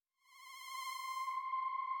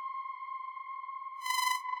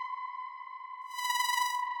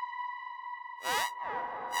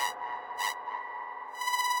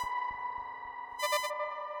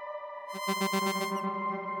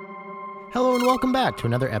Hello and welcome back to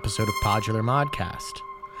another episode of Podular Modcast.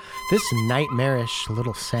 This nightmarish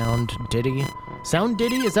little sound ditty,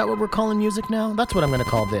 is that what we're calling music now? That's what I'm going to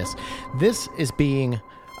call this. This is being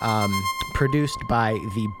produced by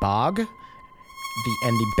the Bog and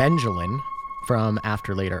the Benjalin from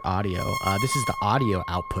After Later Audio. This is the audio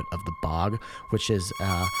output of the Bog, which is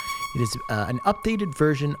an updated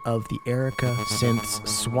version of the Erica synth's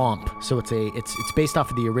Swamp. So it's based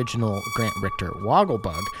off of the original Grant Richter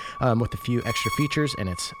Wogglebug with a few extra features, and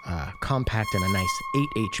it's compact and a nice 8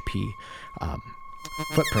 HP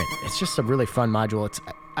footprint. It's just a really fun module.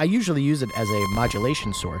 I usually use it as a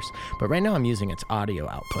modulation source, but right now I'm using its audio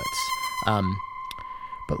outputs.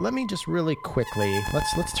 But let me just really quickly,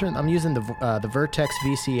 let's turn, I'm using the Vertex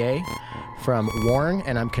VCA from Warn,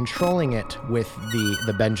 and I'm controlling it with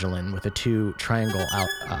the Benjalin with the two triangle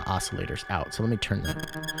oscillators out. So let me turn those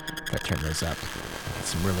up. Get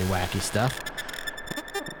some really wacky stuff.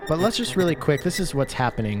 But let's just really quick, this is what's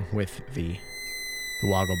happening with the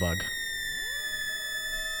Wogglebug.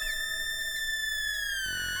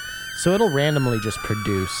 So it'll randomly just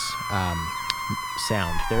produce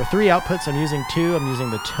sound. There are 3 outputs. I'm using 2. I'm using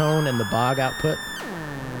the tone and the Bog output.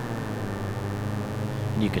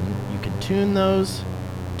 You can tune those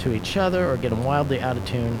to each other or get them wildly out of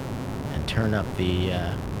tune and turn up the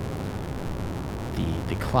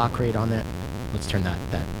clock rate on that. Let's turn that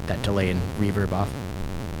delay and reverb off.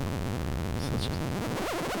 So let's just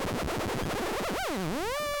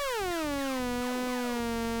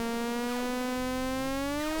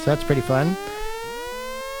So that's pretty fun.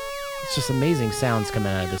 It's just amazing sounds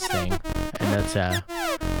coming out of this thing. And let's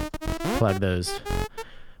plug those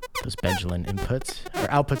Benjalin inputs or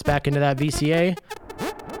outputs back into that VCA.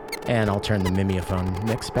 And I'll turn the Mimeophone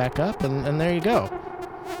mix back up, and there you go.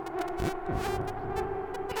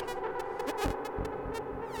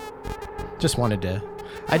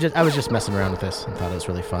 I was just messing around with this and thought it was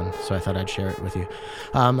really fun, so I thought I'd share it with you.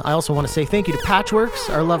 I also want to say thank you to Patchworks,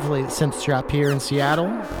 our lovely synth shop here in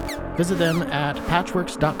Seattle. Visit them at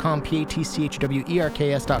patchworks.com,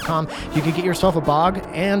 patchwerks.com. You can get yourself a Bog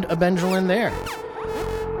and a Benjalin there.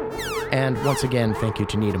 And once again, thank you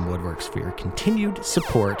to Needham Woodworks for your continued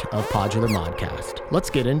support of Podular Modcast. Let's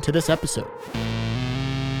get into this episode.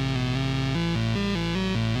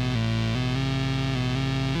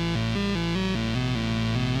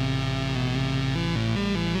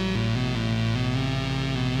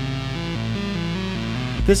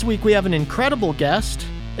 This week we have an incredible guest.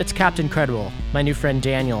 It's Captain Credible, my new friend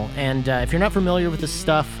Daniel. And if you're not familiar with this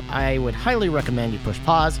stuff, I would highly recommend you push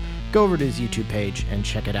pause, go over to his YouTube page and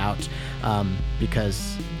check it out,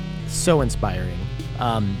 because it's so inspiring.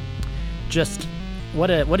 Just what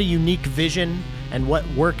a unique vision and what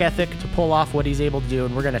work ethic to pull off what he's able to do,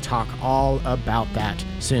 and we're going to talk all about that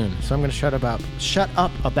soon. So I'm going to shut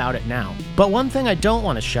up about it now. But one thing I don't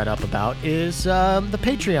want to shut up about is the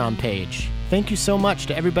Patreon page. Thank you so much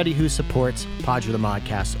to everybody who supports Podular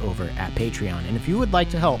Modcast over at Patreon. And if you would like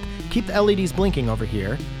to help keep the LEDs blinking over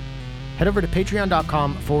here, head over to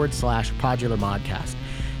patreon.com/Podular Modcast.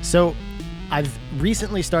 So I've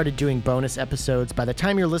recently started doing bonus episodes. By the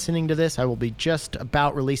time you're listening to this, I will be just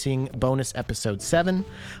about releasing bonus episode 7,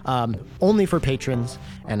 only for patrons.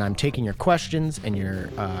 And I'm taking your questions and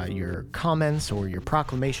your comments or your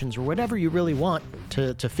proclamations or whatever you really want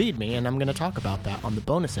to feed me, and I'm going to talk about that on the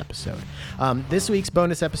bonus episode. This week's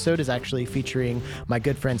bonus episode is actually featuring my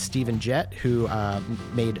good friend Steven Jett, who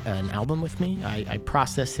made an album with me. I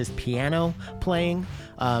processed his piano playing,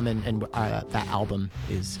 and that album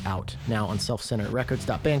is out now on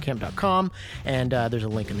selfcenteredrecords.bandcamp.com, and there's a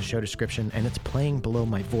link in the show description, and it's playing below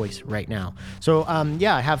my voice right now. So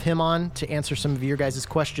I have him on to answer some of your guys'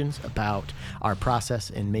 questions about our process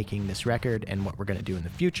in making this record and what we're going to do in the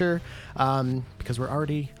future, because we're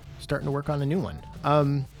already starting to work on a new one.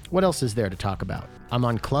 What else is there to talk about? I'm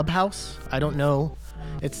on Clubhouse. I don't know.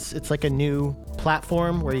 It's like a new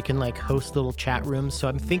platform where you can like host little chat rooms. So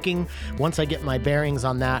I'm thinking once I get my bearings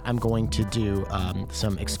on that, I'm going to do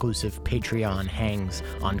some exclusive Patreon hangs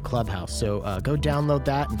on Clubhouse. So go download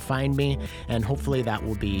that and find me, and hopefully that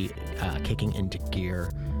will be kicking into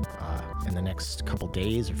gear in the next couple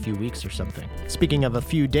days or few weeks or something. Speaking of a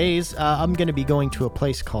few days, I'm going to be going to a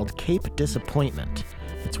place called Cape Disappointment.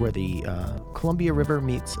 It's where the Columbia River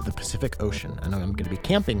meets the Pacific Ocean, and I'm going to be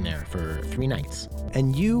camping there for 3 nights.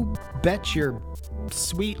 And you bet your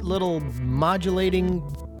sweet little modulating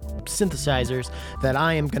synthesizers that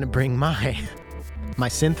I am going to bring my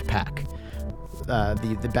synth pack,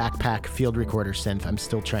 the Backpack Field Recorder synth. I'm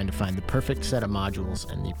still trying to find the perfect set of modules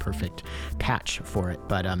and the perfect patch for it,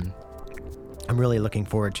 but I'm really looking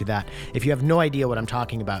forward to that. If you have no idea what I'm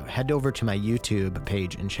talking about, head over to my YouTube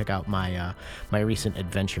page and check out my my recent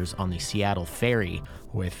adventures on the Seattle Ferry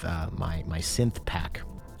with my synth pack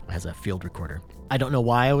as a field recorder. I don't know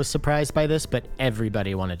why I was surprised by this, but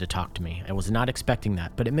everybody wanted to talk to me. I was not expecting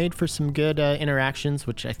that, but it made for some good interactions,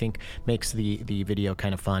 which I think makes the video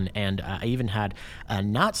kind of fun. And I even had a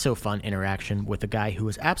not so fun interaction with a guy who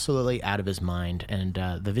was absolutely out of his mind. And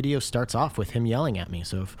the video starts off with him yelling at me.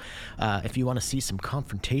 So if you want to see some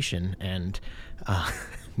confrontation and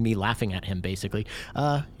me laughing at him, basically,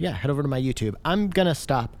 yeah, head over to my YouTube. I'm going to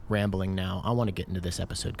stop rambling now. I want to get into this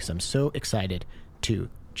episode because I'm so excited to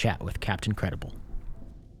chat with Captain Credible.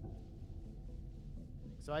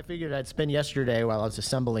 So I figured I'd spend yesterday while I was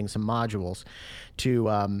assembling some modules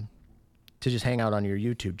to just hang out on your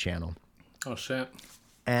YouTube channel. Oh shit.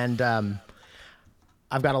 And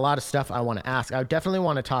I've got a lot of stuff I want to ask. I definitely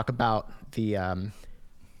want to talk about the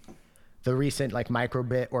recent like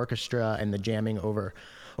microbit orchestra and the jamming over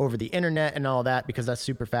the internet and all that, because that's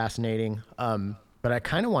super fascinating. But I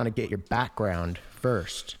kind of want to get your background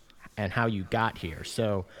first and how you got here.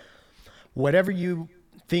 So whatever you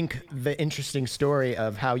think the interesting story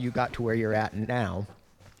of how you got to where you're at now,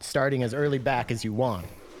 starting as early back as you want,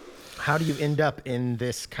 how do you end up in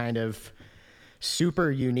this kind of super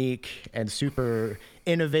unique and super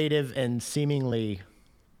innovative and seemingly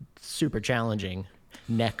super challenging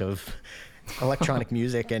neck of electronic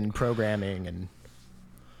music and programming and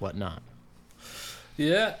whatnot?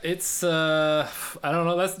 Yeah, it's I don't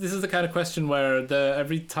know. This is the kind of question where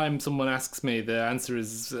every time someone asks me, the answer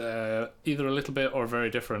is either a little bit or very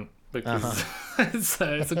different, because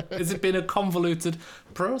it's been a convoluted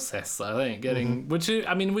process. I think getting which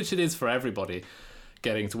it is for everybody,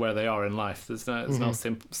 getting to where they are in life. There's no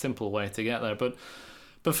simple way to get there. But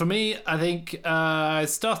for me, I think I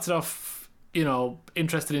started off,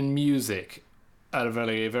 interested in music at a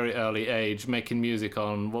very, very early age, making music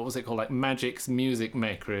on, what was it called, like Magic's Music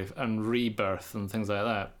Maker and Rebirth and things like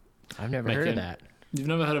that. I've never heard of that. You've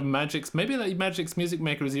never heard of Magic's? Maybe like Magic's Music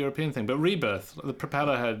Maker is a European thing, but Rebirth, the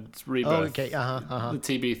propeller head Rebirth, oh, okay.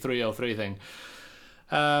 The TB303 thing.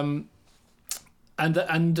 And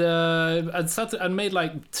started and made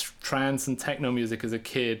like trance and techno music as a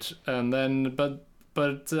kid, and then but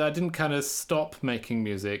I didn't kind of stop making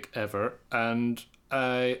music ever, and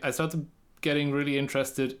I started getting really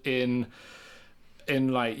interested in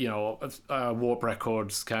like, Warp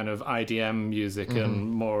Records kind of IDM music and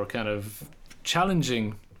more kind of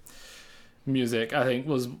challenging music, I think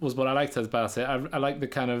was what I liked about it. I like the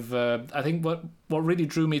kind of I think what really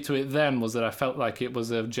drew me to it then was that I felt like it was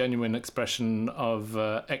a genuine expression of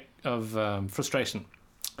frustration.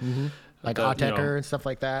 Like Autechre and stuff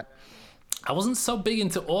like that. I wasn't so big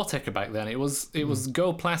into Autechre back then. It was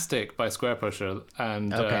Go Plastic by Squarepusher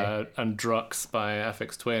and Drux by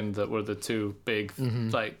FX Twin that were the two big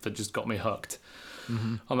like that just got me hooked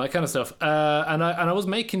on that kind of stuff. And I was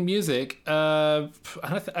making music. And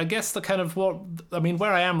I guess the kind of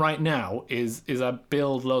where I am right now is I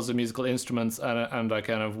build loads of musical instruments and I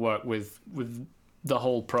kind of work with the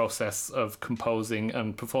whole process of composing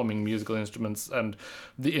and performing musical instruments and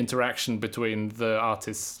the interaction between the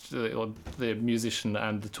artist or the musician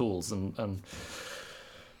and the tools, and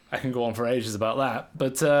I can go on for ages about that.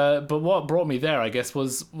 But what brought me there, I guess,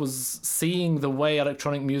 was seeing the way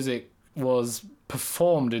electronic music was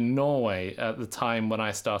performed in Norway at the time when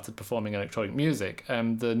I started performing electronic music.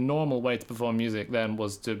 The normal way to perform music then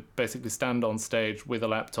was to basically stand on stage with a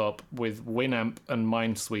laptop with Winamp and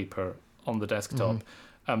Minesweeper on the desktop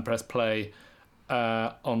and press play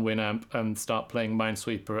on Winamp and start playing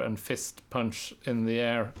Minesweeper and fist punch in the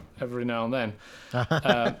air every now and then.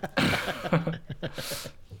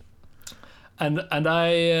 And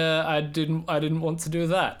I didn't want to do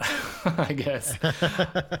that, I guess.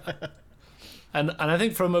 And I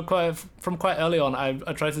think from quite early on,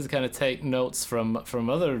 I tried to kind of take notes from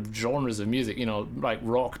other genres of music, like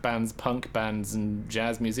rock bands, punk bands, and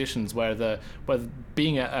jazz musicians, where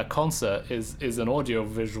being at a concert is an audio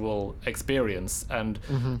visual experience, and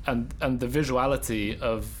the visuality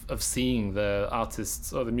of seeing the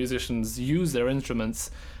artists or the musicians use their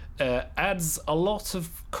instruments adds a lot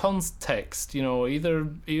of context,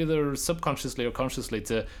 either subconsciously or consciously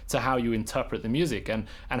to how you interpret the music and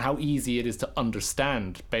how easy it is to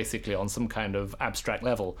understand, basically on some kind of abstract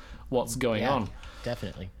level, what's going on.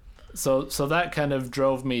 Definitely. So that kind of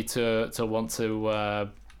drove me to want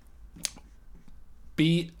to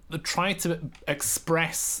try to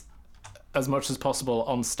express as much as possible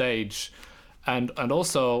on stage and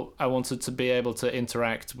also I wanted to be able to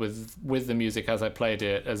interact with the music as I played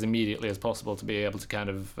it as immediately as possible, to be able to kind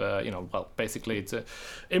of basically to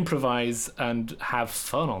improvise and have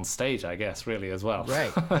fun on stage, I guess, really, as well.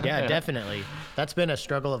 Right. Yeah, definitely. That's been a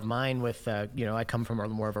struggle of mine with I come from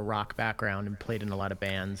more of a rock background and played in a lot of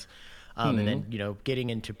bands, and then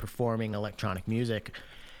getting into performing electronic music,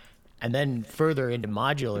 and then further into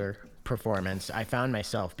modular performance, I found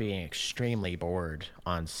myself being extremely bored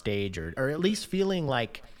on stage, or at least feeling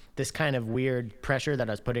like this kind of weird pressure that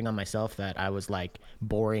I was putting on myself, that I was like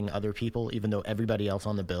boring other people, even though everybody else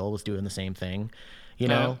on the bill was doing the same thing,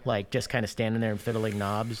 like just kind of standing there and fiddling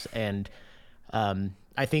knobs. And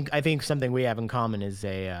I think something we have in common is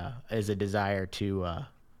a desire to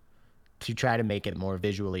try to make it more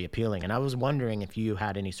visually appealing. And I was wondering if you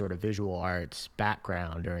had any sort of visual arts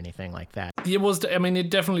background or anything like that. It was, I mean,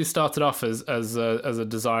 it definitely started off as a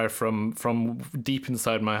desire from deep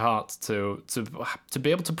inside my heart to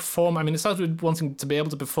be able to perform. I mean, it started with wanting to be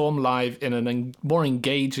able to perform live in a more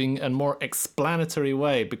engaging and more explanatory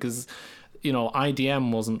way, because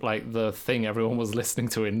IDM wasn't like the thing everyone was listening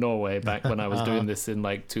to in Norway back when I was doing this in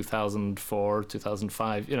like 2004,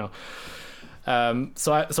 2005,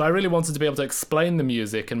 So I really wanted to be able to explain the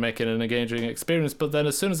music and make it an engaging experience. But then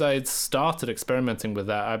as soon as I had started experimenting with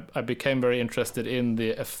that, I became very interested in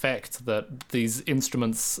the effect that these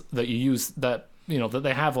instruments that you use, that that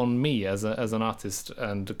they have on me as an artist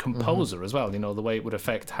and a composer as well. The way it would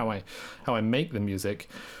affect how I make the music.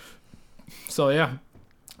 So yeah,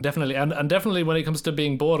 definitely, and definitely when it comes to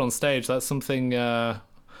being bored on stage, that's something that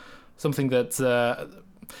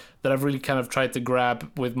I've really kind of tried to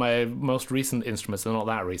grab with my most recent instruments. They're not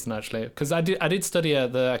that recent, actually, because I did study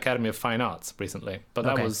at the Academy of Fine Arts recently, but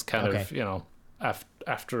that was kind of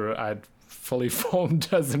after I'd fully formed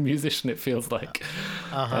as a musician, it feels like.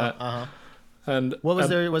 And what was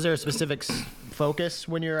there a specific focus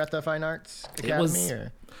when you were at the Fine Arts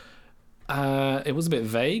Academy? It was a bit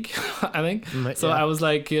vague, I think. So I was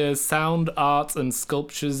like sound art and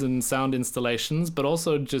sculptures and sound installations, but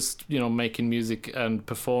also just making music and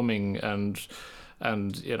performing and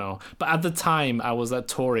But at the time, I was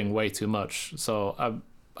touring way too much, so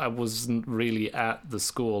I wasn't really at the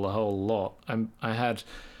school a whole lot. I had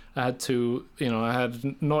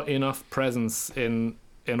not enough presence in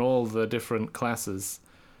all the different classes.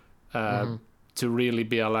 To really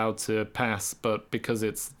be allowed to pass, but because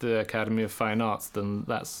it's the Academy of Fine Arts, then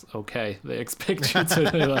that's okay. They expect you to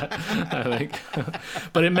do that, I think.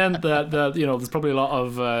 But it meant that there's probably a lot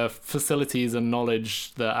of facilities and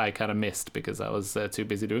knowledge that I kind of missed because I was too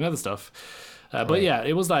busy doing other stuff. But yeah,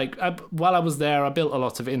 it was like while I was there, I built a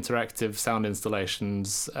lot of interactive sound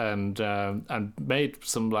installations and made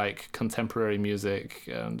some like contemporary music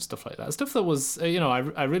and stuff like that. Stuff that was,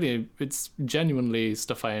 I really, it's genuinely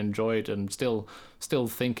stuff I enjoyed and still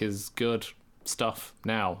think is good stuff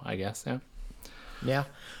now, I guess. Yeah. Yeah.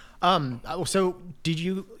 So did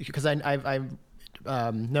you? Because I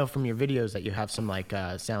know from your videos that you have some like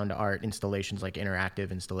sound art installations, like interactive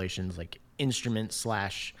installations, like instruments /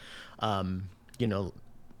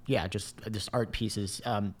 just art pieces.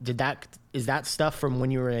 Is that stuff from when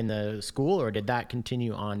you were in the school, or did that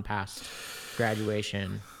continue on past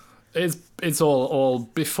graduation? It's all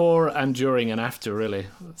before and during and after, really.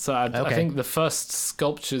 So I think the first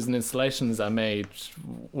sculptures and installations I made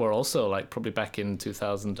were also like probably back in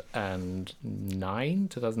 2009,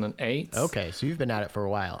 2008. Okay, so you've been at it for a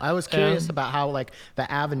while. I was curious about how like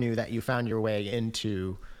the avenue that you found your way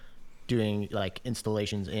into doing like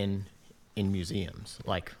installations in museums,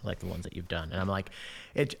 like the ones that you've done. And I'm like,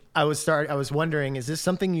 I was wondering, is this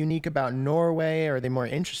something unique about Norway? Are they more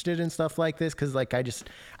interested in stuff like this? Because like I just,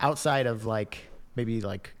 outside of like maybe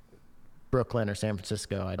like Brooklyn or San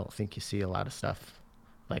Francisco, I don't think you see a lot of stuff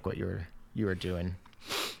like what you were doing.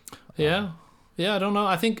 Yeah, I don't know.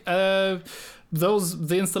 I think the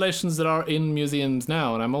installations that are in museums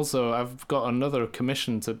now, and I've got another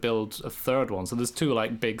commission to build a third one. So there's 2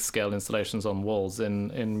 like big scale installations on walls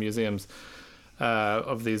in museums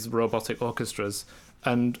of these robotic orchestras,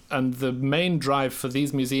 and the main drive for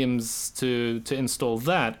these museums to install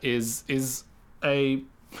that is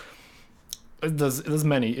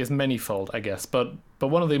manyfold, I guess, but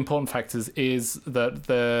one of the important factors is that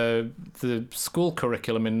the school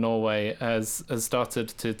curriculum in Norway has started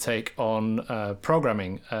to take on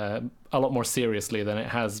programming a lot more seriously than it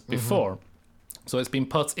has before. So it's been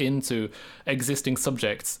put into existing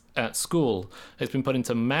subjects at school. It's been put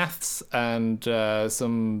into maths and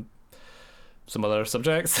some some other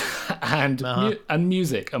subjects, and and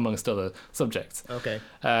music amongst other subjects. Okay.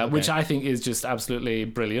 Which I think is just absolutely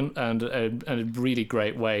brilliant and a really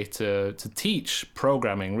great way to teach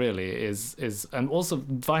programming. Really is and also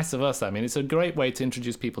vice versa. I mean, it's a great way to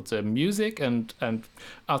introduce people to music and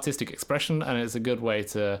artistic expression, and it's a good way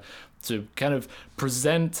to kind of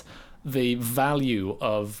present the value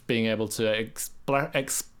of being able to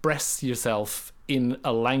express yourself in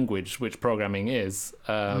a language, which programming is,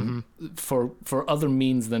 for other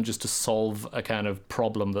means than just to solve a kind of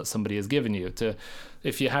problem that somebody has given you.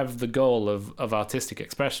 If you have the goal of artistic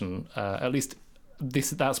expression, at least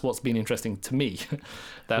that's what's been interesting to me.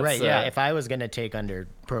 Right. Yeah. If I was going to take under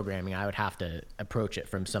programming, I would have to approach it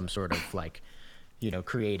from some sort of like,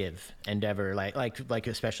 creative endeavor, like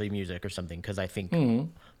especially music or something, because I think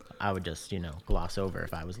I would just gloss over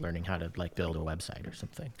if I was learning how to like build a website or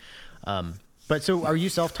something. But so are you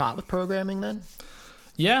self-taught with programming then?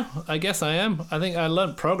 Yeah, I guess I am. I think I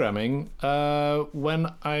learned programming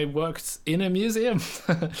when I worked in a museum.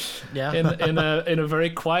 Yeah. in a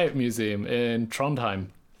very quiet museum in Trondheim,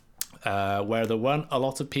 where there weren't a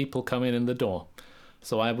lot of people coming in the door.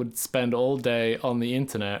 So I would spend all day on the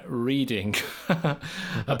internet reading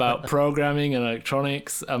about programming and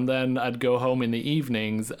electronics, and then I'd go home in the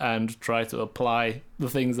evenings and try to apply the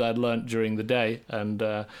things I'd learned during the day. And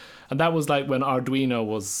that was like when Arduino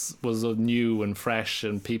was new and fresh,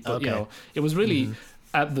 and people, it was really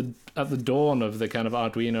at the dawn of the kind of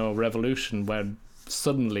Arduino revolution, where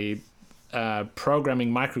suddenly programming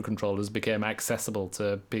microcontrollers became accessible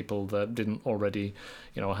to people that didn't already,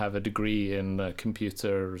 have a degree in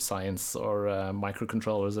computer science or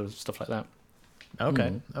microcontrollers or stuff like that.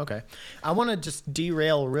 Okay. Okay. I want to just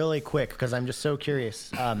derail really quick because I'm just so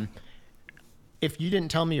curious. If you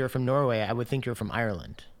didn't tell me you're from Norway, I would think you're from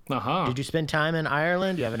Ireland. Did you spend time in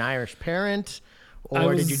Ireland? Do you have an Irish parent,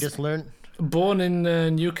 or did you just learn? Born in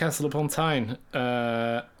Newcastle upon Tyne.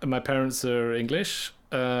 My parents are English.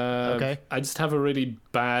 Okay. I just have a really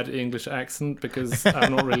bad English accent because I've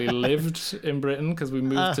not really lived in Britain, because we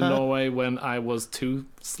moved to Norway when I was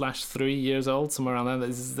 2/3 years old, somewhere around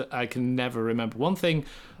there. I can never remember. One thing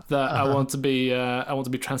that I want to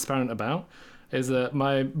be transparent about is that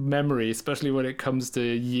my memory, especially when it comes to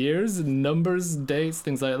years, numbers, dates,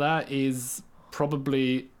 things like that, is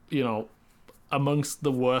probably amongst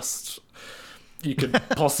the worst you could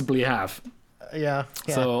possibly have. Yeah.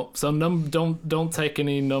 So don't take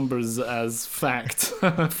any numbers as fact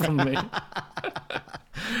from me.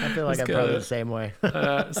 I feel like I'm probably the same way.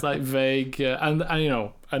 It's like vague,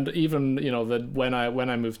 and even that when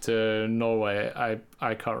I moved to Norway,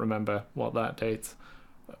 I can't remember what that date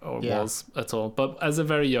was at all. But as a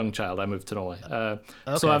very young child, I moved to Norway.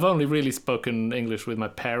 So I've only really spoken English with my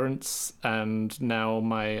parents and now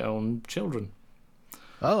my own children.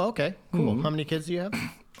 Oh, okay, cool. How many kids do you have?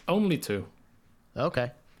 Only 2.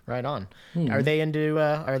 Okay, right on. Are they into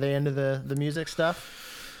the music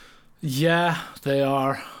stuff? Yeah, they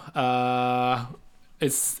are.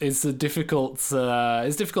 It's a difficult.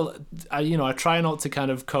 It's difficult. I try not to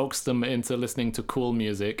kind of coax them into listening to cool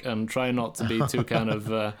music, and try not to be too kind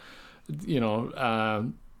of,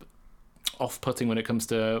 off-putting when it comes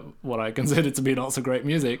to what I consider to be not so great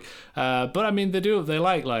music. But I mean, they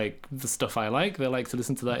like the stuff I like. They like to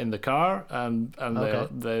listen to that in the car, and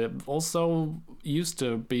they also used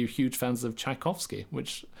to be huge fans of Tchaikovsky,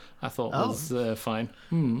 which I thought was fine.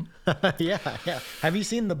 Yeah. Have you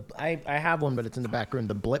seen I have one, but it's in the back room,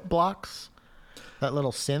 the Blip Blocks? That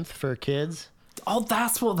little synth for kids? Oh,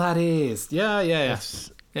 that's what that is. Yeah.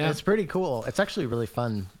 It's pretty cool. It's actually really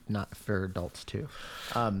fun, not for adults too.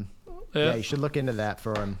 Yeah, you should look into that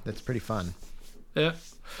for them. That's pretty fun. Yeah,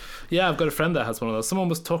 I've got a friend that has one of those. Someone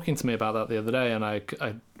was talking to me about that the other day, and I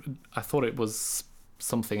thought it was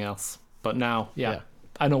something else. But now,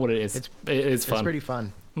 I know what it is. It is fun. It's pretty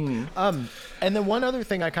fun. And then one other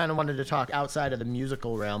thing I kind of wanted to talk outside of the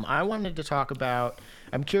musical realm. I wanted to talk about.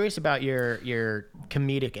 I'm curious about your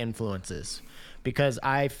comedic influences, because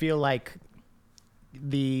I feel like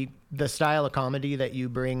the style of comedy that you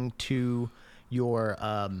bring to your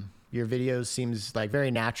videos seems like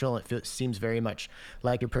very natural. It seems very much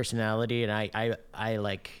like your personality, and I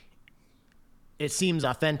like. It seems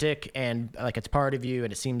authentic and like it's part of you,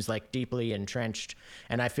 and it seems like deeply entrenched.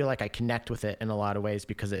 And I feel like I connect with it in a lot of ways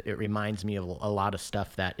because it reminds me of a lot of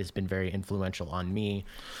stuff that has been very influential on me,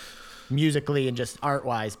 musically and just art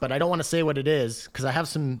wise. But I don't want to say what it is because I have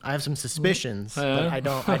some suspicions, but I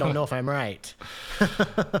don't know if I'm right.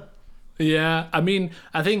 Yeah, I mean,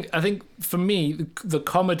 I think for me, the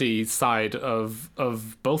comedy side of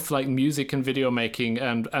both like music and video making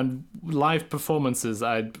and live performances,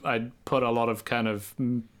 I'd put a lot of kind of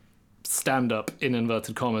stand up in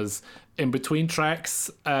inverted commas in between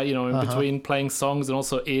tracks, in between playing songs, and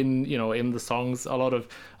also in the songs. A lot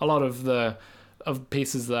of the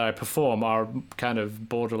pieces that I perform are kind of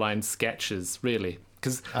borderline sketches, really.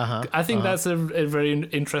 Because I think that's a very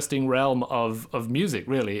interesting realm of music.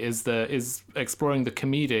 Really, is exploring the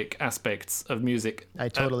comedic aspects of music. I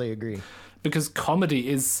totally agree. Because comedy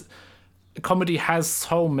has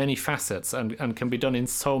so many facets and can be done in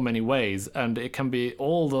so many ways, and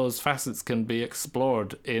all those facets can be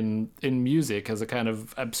explored in music as a kind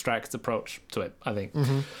of abstract approach to it, I think.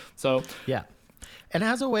 So yeah, and it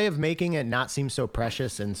has a way of making it not seem so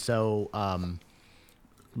precious and so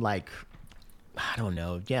I don't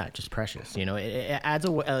know, just precious. It adds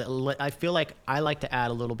I feel like I like to add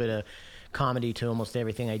a little bit of comedy to almost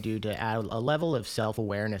everything I do, to add a level of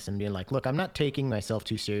self-awareness and being like, look, I'm not taking myself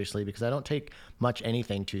too seriously, because I don't take much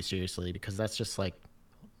anything too seriously, because that's just like,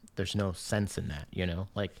 there's no sense in that,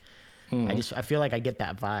 I feel like I get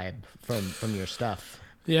that vibe from your stuff.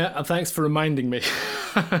 Yeah, and thanks for reminding me,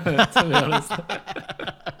 to be honest.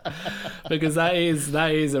 Because that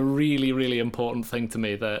is a really, really important thing to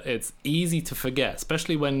me, that it's easy to forget,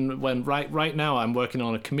 especially when right now I'm working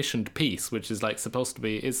on a commissioned piece, which is like supposed to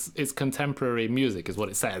be it's contemporary music, is what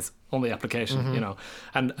it says on the application,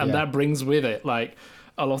 and that brings with it like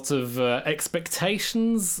a lot of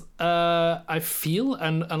expectations, I feel,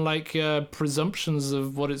 and like presumptions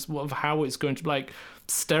of how it's going to be, like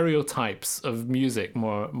stereotypes of music,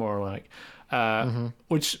 more like,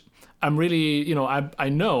 which I'm really, I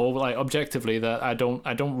know, like, objectively, that I don't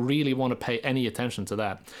really want to pay any attention to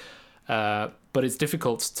that. But it's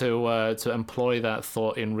difficult to employ that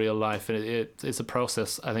thought in real life, and it's a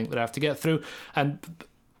process, I think, that I have to get through. And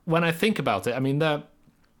when I think about it, I mean, that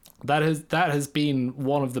has been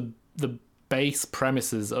one of the base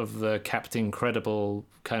premises of the Captain Credible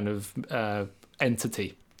kind of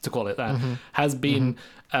entity, to call it that, has been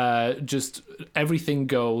just everything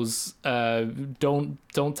goes. Don't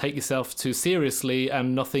take yourself too seriously,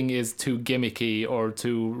 and nothing is too gimmicky or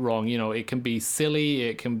too wrong. It can be silly,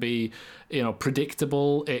 it can be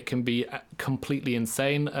predictable, it can be completely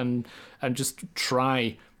insane, and just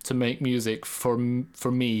try to make music for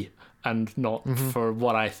me and not for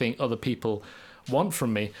what I think other people want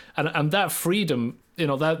from me. And that freedom,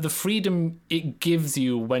 that the freedom it gives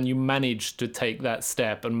you when you manage to take that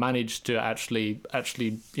step and manage to actually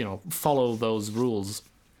follow those rules,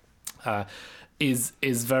 is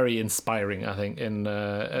very inspiring, I think, and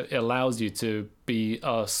it allows you to be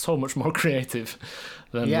so much more creative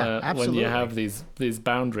than when you have these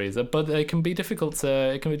boundaries. But it can be difficult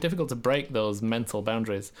to break those mental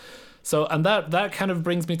boundaries. So, and that kind of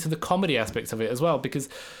brings me to the comedy aspect of it as well, because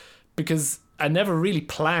I never really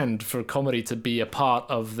planned for comedy to be a part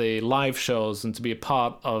of the live shows and to be a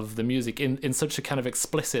part of the music in such a kind of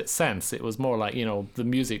explicit sense. It was more like, the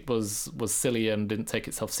music was silly and didn't take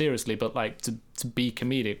itself seriously, but like to be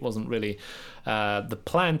comedic wasn't really the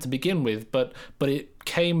plan to begin with. But it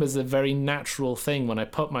came as a very natural thing when I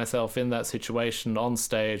put myself in that situation on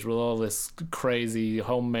stage with all this crazy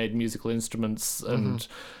homemade musical instruments and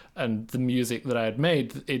the music that I had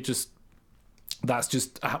made. That's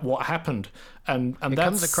just what happened, and it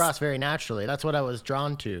comes across very naturally. That's what I was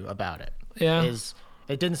drawn to about it. Yeah,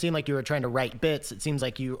 it didn't seem like you were trying to write bits. It seems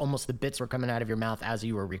like the bits were coming out of your mouth as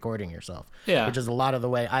you were recording yourself. Yeah, which is a lot of the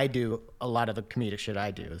way I do a lot of the comedic shit I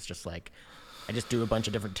do. It's just like I just do a bunch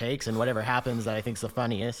of different takes, and whatever happens that I think's the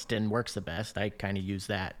funniest and works the best, I kind of use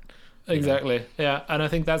that. Exactly. Yeah, and I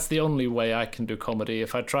think that's the only way I can do comedy.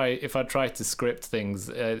 If I try to script things,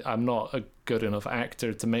 I'm not a good enough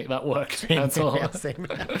actor to make that work at all. Yeah, same.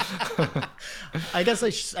 I guess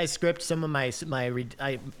I script some of my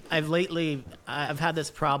I've had this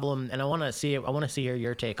problem, and I want to see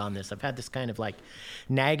your take on this. I've had this kind of like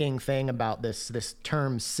nagging thing about this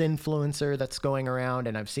term "sinfluencer" that's going around,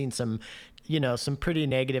 and I've seen some pretty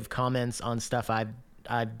negative comments on stuff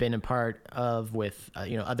I've been a part of with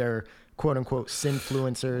other quote unquote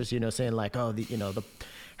sinfluencers, saying like, oh,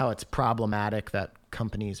 how it's problematic that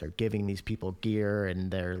companies are giving these people gear,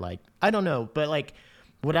 and they're like, I don't know, but like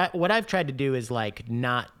what I've tried to do is like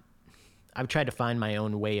I've tried to find my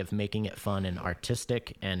own way of making it fun and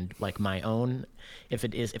artistic, and like my own,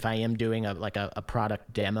 if I am doing a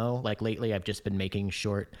product demo, like lately I've just been making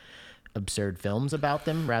short absurd films about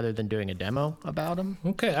them rather than doing a demo about them.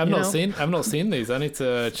 Okay, I've not seen these. I need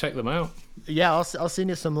to check them out. Yeah, I'll send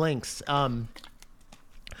you some links.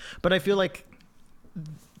 But I feel like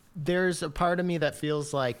there's a part of me that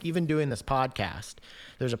feels like, even doing this podcast,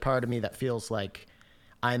 there's a part of me that feels like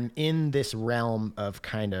I'm in this realm of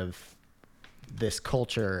kind of this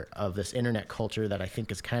culture, of this internet culture that I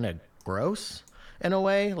think is kind of gross. in a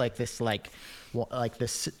way, like this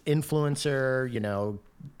influencer, you know,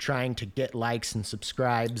 trying to get likes and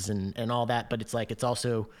subscribes and all that. But it's like, it's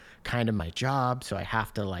also kind of my job, so I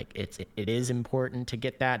have to, like, it is important to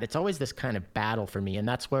get that. It's always this kind of battle for me, and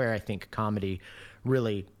that's where I think comedy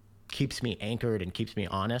really keeps me anchored and keeps me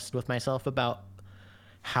honest with myself about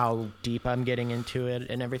how deep I'm getting into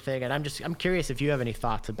it and everything. And I'm curious if you have any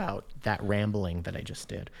thoughts about that rambling that I just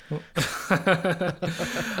did.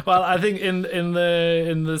 Well, I think in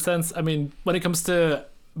the sense, I mean, when it comes to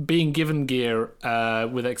being given gear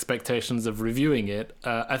with expectations of reviewing it,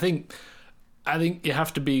 I think you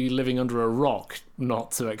have to be living under a rock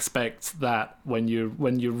not to expect that when you're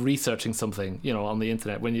researching something, you know, on the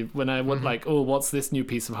internet. When I want like, oh, what's this new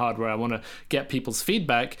piece of hardware? I want to get people's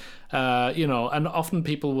feedback, you know, and often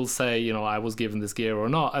people will say, you know, I was given this gear or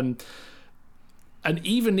not, and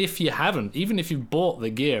even if you haven't, even if you've bought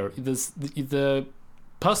the gear, the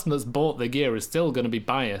person that's bought the gear is still going to be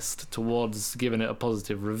biased towards giving it a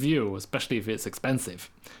positive review, especially if it's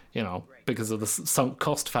expensive, you know, because of the sunk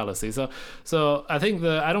cost fallacy. So I think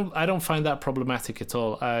that I don't find that problematic at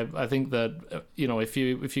all. I think that, you know, if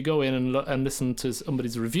you go in and listen to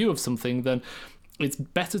somebody's review of something, then it's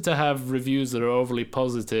better to have reviews that are overly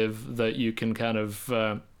positive that you can kind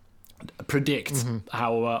of predict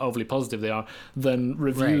how overly positive they are, than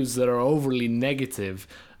reviews that are overly negative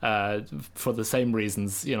for the same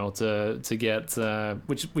reasons, you know, to get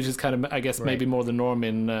which is kind of, I guess, maybe more the norm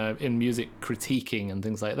in music critiquing and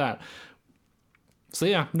things like that. So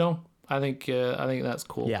yeah, no, I think that's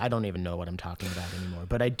cool. Yeah, I don't even know what I'm talking about anymore,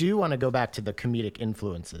 but I do want to go back to the comedic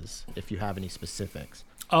influences if you have any specifics.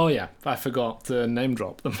 Oh yeah, I forgot to name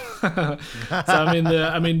drop them. So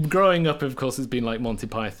I mean, growing up, of course, it's been like Monty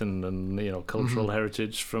Python and, you know, cultural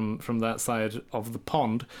heritage from that side of the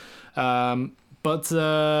pond. But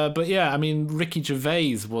yeah, I mean, Ricky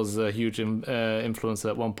Gervais was a huge influence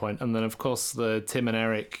at one point, and then of course the Tim and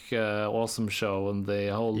Eric Awesome Show and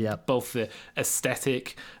the whole both the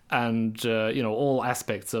aesthetic and you know, all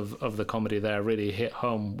aspects of the comedy there really hit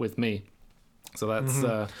home with me. So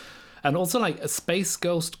that's. And also like a Space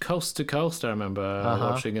Ghost Coast to Coast, I remember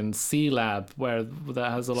watching, and C-Lab, where that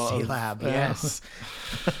has a lot of... C-Lab, yes.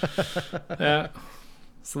 Yeah.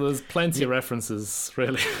 So there's plenty of references,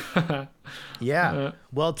 really. Yeah.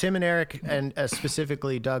 Well, Tim and Eric, and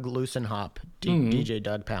specifically Doug Loosenhop, DJ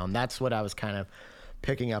Doug Pound, that's what I was kind of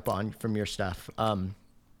picking up on from your stuff. And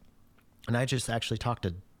I just actually talked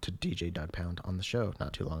to DJ Doug Pound on the show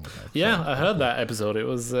not too long ago. Yeah, I heard that episode. It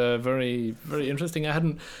was very, very interesting.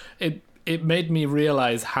 It made me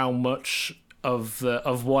realize how much of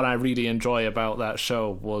what I really enjoy about that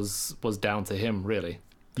show was down to him, really.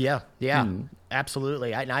 Yeah,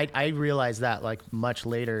 absolutely. I realized that like much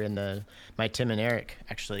later in my Tim and Eric.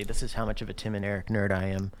 Actually, this is how much of a Tim and Eric nerd I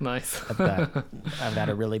am. Nice. I've got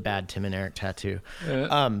a really bad Tim and Eric tattoo.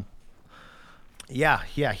 Yeah.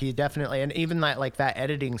 Yeah, he definitely, and even that, like, that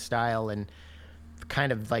editing style and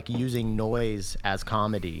kind of like using noise as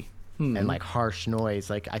comedy and like harsh noise,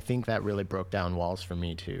 like I think that really broke down walls for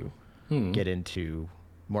me to get into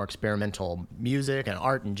more experimental music and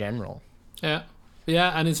art in general. Yeah.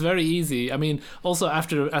 Yeah, and it's very easy. I mean, also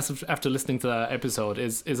after listening to that episode,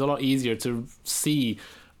 is a lot easier to see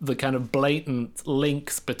the kind of blatant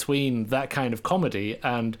links between that kind of comedy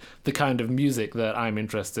and the kind of music that I'm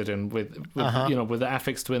interested in with you know, with the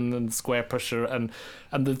Aphex Twin and Squarepusher,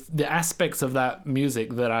 and the aspects of that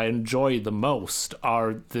music that I enjoy the most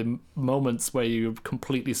are the moments where you're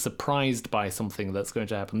completely surprised by something that's going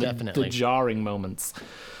to happen. Definitely. The jarring moments.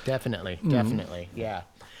 Definitely, yeah.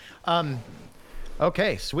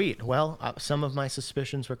 Okay, sweet. Well, some of my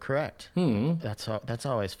suspicions were correct. That's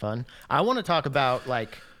always fun. I want to talk about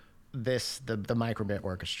like the Microbit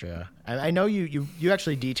Orchestra. I know you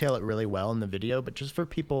actually detail it really well in the video, but just for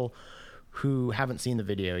people who haven't seen the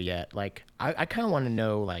video yet, like I kind of want to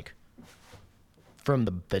know, like, from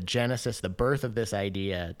the genesis, the birth of this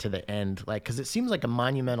idea to the end, like, because it seems like a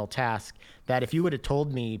monumental task that if you would have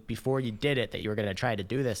told me before you did it that you were going to try to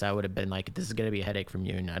do this, I would have been like, this is going to be a headache from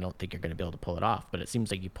you, and I don't think you're going to be able to pull it off. But it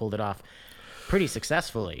seems like you pulled it off pretty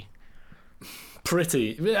successfully.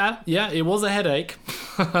 Yeah, it was a headache.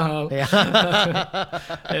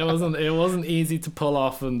 It wasn't easy to pull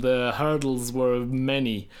off, and the hurdles were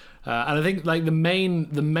many. And I think like the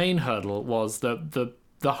main hurdle was the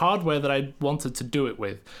hardware that I wanted to do it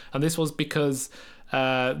with, and this was because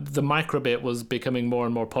the Microbit was becoming more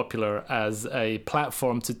and more popular as a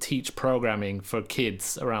platform to teach programming for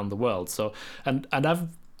kids around the world. So, and I've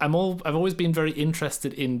always been very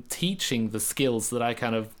interested in teaching the skills that I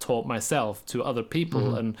kind of taught myself to other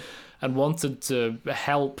people, and and wanted to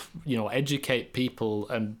help, educate people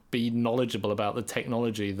and be knowledgeable about the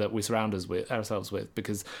technology that we surround ourselves with,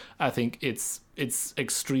 because I think it's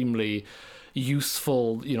extremely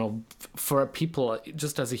useful, for people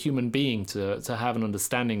just as a human being to have an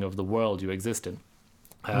understanding of the world you exist in.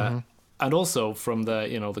 And also from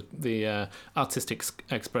the artistic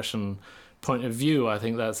expression point of view, I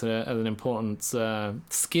think that's an important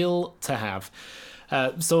skill to have.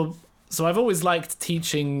 So I've always liked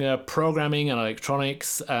teaching programming and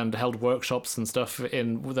electronics, and held workshops and stuff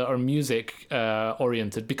that are music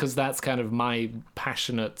oriented, because that's kind of my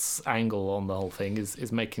passionate angle on the whole thing,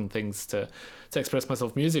 is making things to express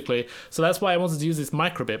myself musically. So that's why I wanted to use this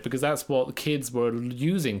microbit, because that's what the kids were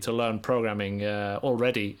using to learn programming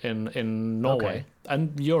already in Norway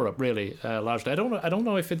and Europe, really, largely. I don't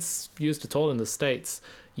know if it's used at all in the States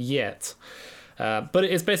yet. But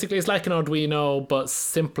it's like an Arduino, but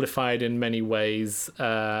simplified in many ways,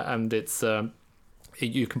 and it's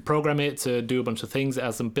you can program it to do a bunch of things. It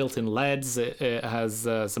has some built-in LEDs. It has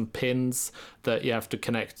some pins that you have to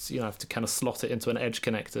connect. You have to kind of slot it into an edge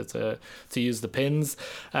connector to use the pins.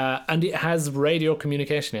 And it has radio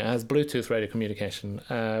communication. It has Bluetooth radio communication,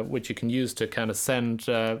 which you can use to kind of send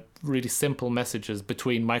really simple messages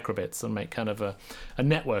between microbits and make kind of a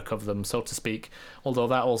network of them, so to speak. Although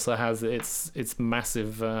that also has its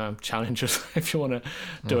massive challenges if you want to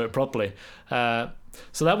do it properly.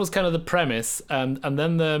 So that was kind of the premise, and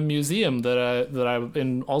then the museum that I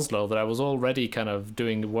in Oslo, that I was already kind of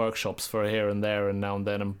doing workshops for here and there and now and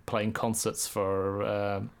then, and playing concerts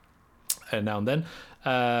for now and then.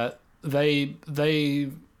 They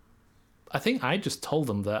I think I just told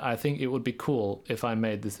them that I think it would be cool if I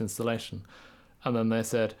made this installation, and then they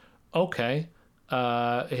said, "Okay,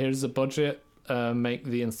 here's a budget, make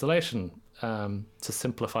the installation." To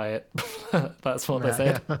simplify it, that's what they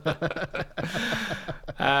said.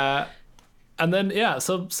 And then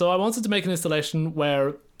so I wanted to make an installation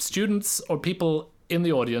where students or people in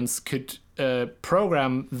the audience could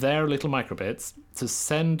program their little microbits to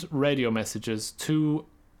send radio messages to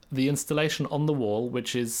the installation on the wall,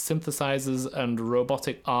 which is synthesizers and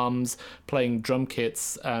robotic arms playing drum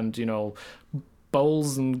kits and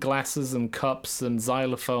bowls and glasses and cups and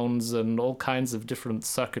xylophones and all kinds of different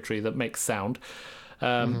circuitry that makes sound,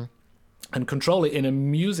 and control it in a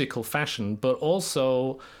musical fashion, but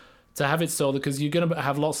also to have it so, because you're going to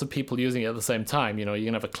have lots of people using it at the same time. You're going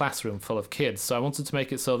to have a classroom full of kids. So I wanted to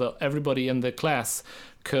make it so that everybody in the class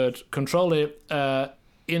could control it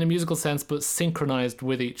in a musical sense, but synchronized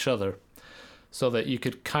with each other, so that you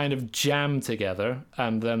could kind of jam together,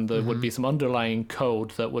 and then there would be some underlying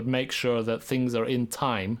code that would make sure that things are in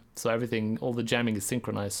time. So all the jamming is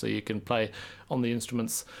synchronized, so you can play on the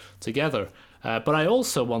instruments together. But I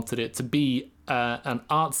also wanted it to be an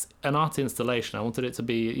art installation. I wanted it to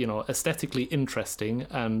be, aesthetically interesting,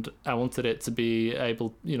 and I wanted it to be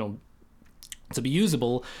able, to be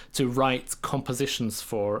usable to write compositions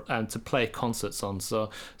for and to play concerts on. So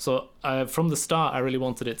from the start, I really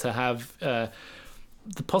wanted it to have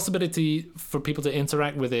the possibility for people to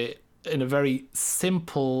interact with it in a very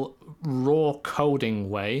simple, raw coding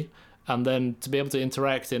way, and then to be able to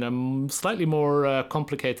interact in a slightly more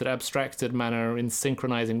complicated, abstracted manner in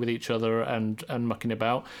synchronizing with each other and mucking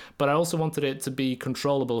about. But I also wanted it to be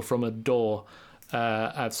controllable from a DAW,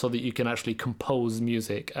 so that you can actually compose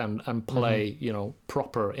music and play,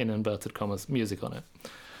 proper, in inverted commas, music on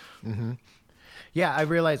it. Yeah, I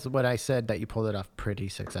realized when I said that you pulled it off pretty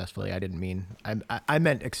successfully. I didn't mean, I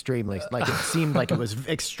meant extremely. Like, it seemed like it was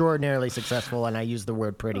extraordinarily successful, and I used the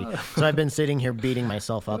word pretty. So I've been sitting here beating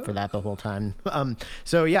myself up for that the whole time.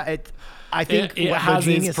 So yeah, I think it has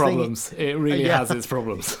its problems. It really has its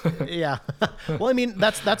problems. Yeah. Well, I mean,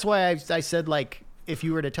 that's why I said, like, if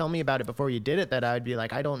you were to tell me about it before you did it, that I'd be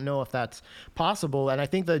like, I don't know if that's possible. And I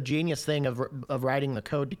think the genius thing of writing the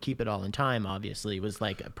code to keep it all in time, obviously, was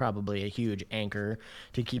like probably a huge anchor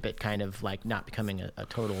to keep it kind of like not becoming a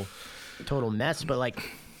total mess. But like,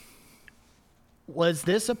 was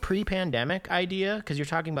this a pre-pandemic idea? Because you're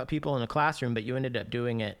talking about people in a classroom, but you ended up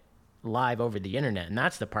doing it live over the internet, and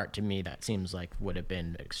that's the part to me that seems like would have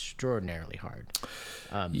been extraordinarily hard.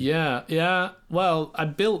 Yeah. Well, I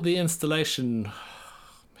built the installation.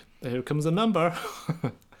 Here comes a number.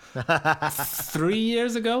 3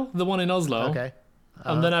 years ago, the one in Oslo. Okay.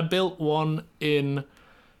 And then I built one in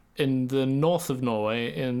the north of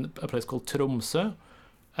Norway, in a place called Tromsø,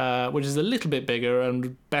 which is a little bit bigger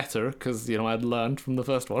and better, because I'd learned from the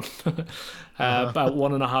first one about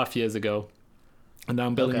 1.5 years ago. And now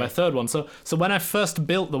I'm building my third one. So when I first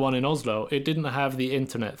built the one in Oslo, it didn't have the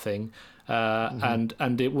internet thing,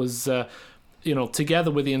 and it was,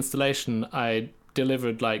 together with the installation, I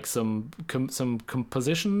delivered like some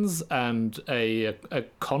compositions and a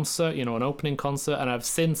concert, an opening concert, and I've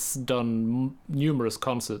since done numerous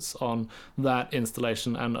concerts on that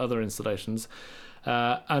installation and other installations,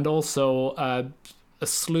 and also a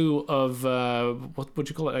slew of what would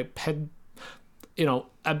you call it, like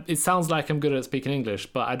it sounds like I'm good at speaking English,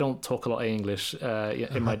 but I don't talk a lot of English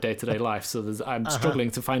in my day-to-day life, so I'm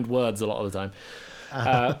struggling to find words a lot of the time.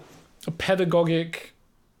 A pedagogic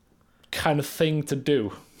kind of thing to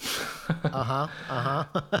do.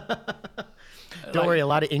 Don't worry, a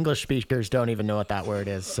lot of English speakers don't even know what that word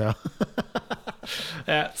is, so.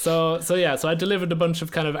 So I delivered a bunch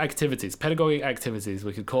of kind of activities, pedagogic activities,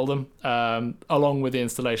 we could call them, along with the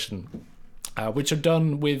installation, which are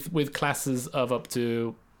done with classes of up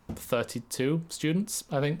to 32 students,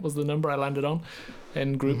 I think was the number I landed on,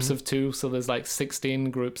 in groups of 2. So there's like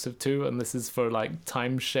 16 groups of 2, and this is for like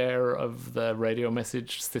timeshare of the radio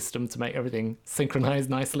message system to make everything synchronized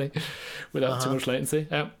nicely without too much latency.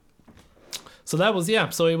 So that was,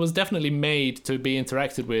 so it was definitely made to be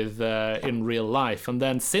interacted with in real life. And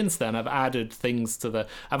then since then, I've added things to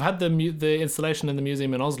I've had the installation in the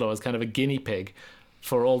museum in Oslo as kind of a guinea pig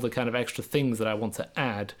for all the kind of extra things that I want to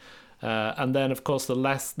add. And then, of course, the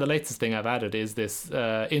latest thing I've added is this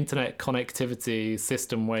internet connectivity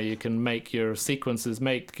system where you can make your sequences,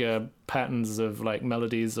 make patterns of like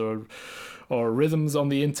melodies or rhythms on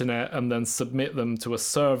the internet, and then submit them to a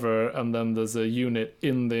server. And then there's a unit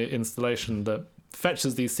in the installation that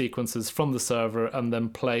fetches these sequences from the server and then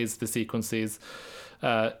plays the sequences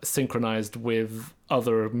synchronized with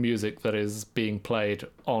other music that is being played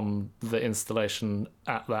on the installation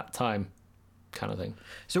at that time, kind of thing.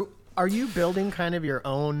 So are you building kind of your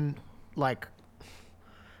own, I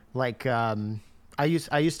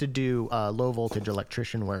used to do low voltage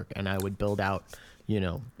electrician work, and I would build out,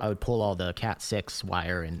 I would pull all the Cat 6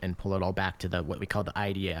 wire and pull it all back to what we call the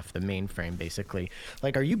IDF, the mainframe, basically.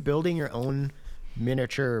 Like, are you building your own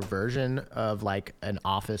miniature version of like an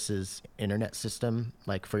office's internet system,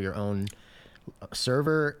 like for your own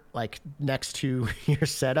server, like next to your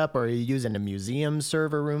setup, or are you using a museum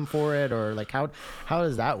server room for it, or like how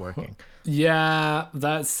is that working? Yeah,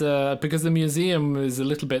 that's because the museum is a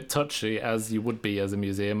little bit touchy, as you would be as a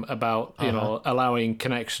museum, about allowing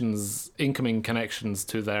incoming connections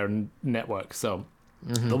to their network. So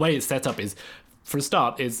the way it's set up is, for a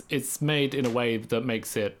start, it's made in a way that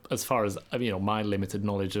makes it, as far as my limited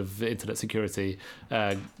knowledge of internet security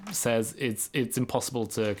says, it's impossible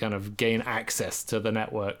to kind of gain access to the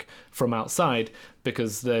network from outside,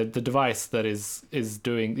 because the device that is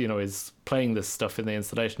doing is playing this stuff in the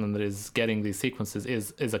installation and that is getting these sequences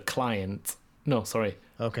is a client. No, sorry.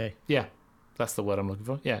 Okay. Yeah. That's the word I'm looking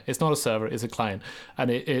for. Yeah, it's not a server, it's a client,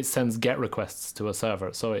 and it sends GET requests to a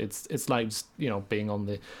server. So it's like just,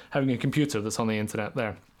 being having a computer that's on the internet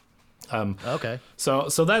there. Okay. So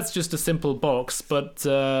that's just a simple box, but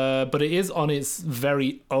it is on its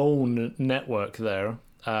very own network there.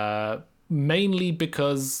 Mainly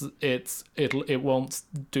because it won't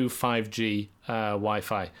do 5G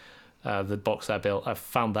Wi-Fi. The box I built, I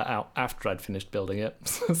found that out after I'd finished building it.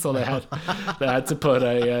 So they had to put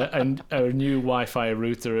a new Wi-Fi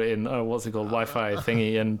router in, Wi-Fi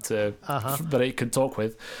thingy, and that it could talk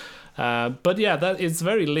with. But yeah, that is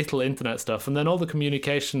very little internet stuff, and then all the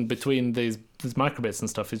communication between these microbits and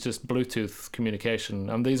stuff is just Bluetooth communication,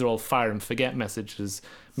 and these are all fire and forget messages,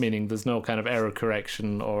 meaning there's no kind of error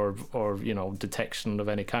correction or detection of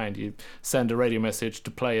any kind. You send a radio message to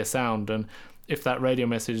play a sound, and if that radio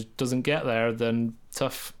message doesn't get there, then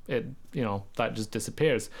tough, that just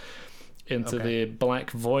disappears into the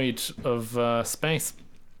black void of space,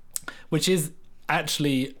 which is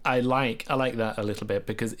actually, I like that a little bit,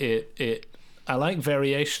 because I like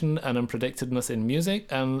variation and unpredictedness in music,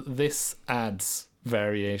 and this adds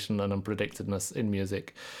variation and unpredictedness in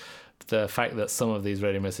music. The fact that some of these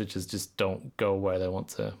radio messages just don't go where they want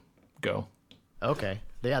to go. Okay.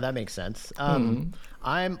 Yeah, that makes sense.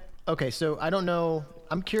 Okay, so I don't know.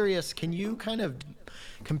 I'm curious. Can you kind of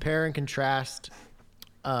compare and contrast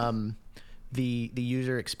the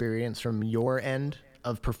user experience from your end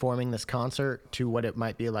of performing this concert to what it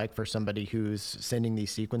might be like for somebody who's sending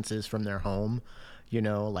these sequences from their home?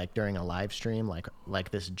 Like during a live stream,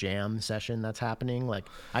 like this jam session that's happening. Like,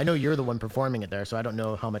 I know you're the one performing it there, so I don't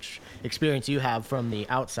know how much experience you have from the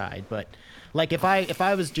outside. But like, if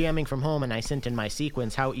I was jamming from home and I sent in my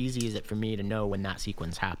sequence, how easy is it for me to know when that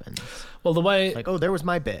sequence happens? Well, the way, like, oh, there was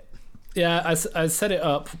my bit. Yeah, I set it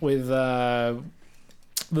up with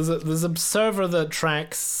there's a server that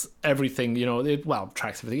tracks everything.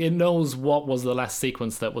 Tracks everything. It knows what was the last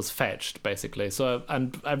sequence that was fetched, basically. So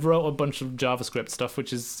I've wrote a bunch of JavaScript stuff,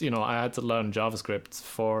 which is I had to learn JavaScript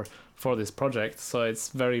for this project, so it's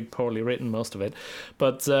very poorly written, most of it.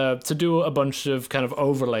 But to do a bunch of kind of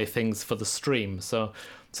overlay things for the stream. So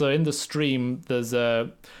in the stream, there's a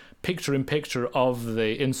picture-in-picture of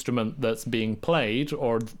the instrument that's being played,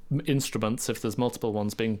 or instruments if there's multiple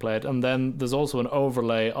ones being played, and then there's also an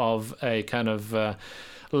overlay of a kind of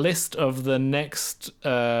list of the next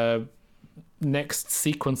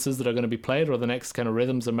sequences that are going to be played, or the next kind of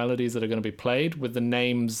rhythms or melodies that are going to be played, with the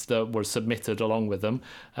names that were submitted along with them,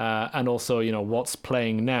 and also what's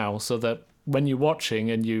playing now, so that when you're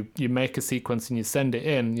watching and you make a sequence and you send it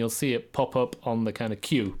in, you'll see it pop up on the kind of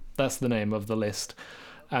queue. That's the name of the list.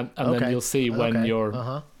 And then you'll see when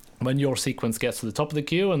when your sequence gets to the top of the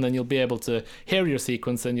queue, and then you'll be able to hear your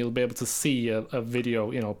sequence, and you'll be able to see a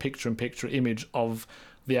video, picture-in-picture image of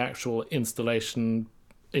the actual installation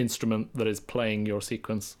instrument that is playing your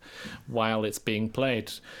sequence while it's being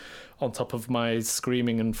played, on top of my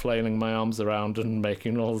screaming and flailing my arms around and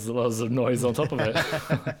making lots of noise on top of it.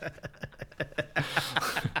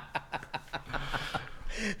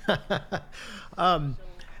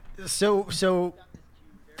 So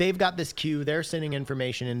they've got this queue, they're sending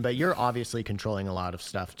information in, but you're obviously controlling a lot of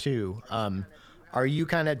stuff too. Do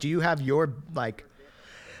you have your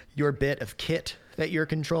bit of kit that you're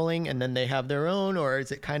controlling, and then they have their own, or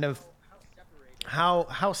is it kind of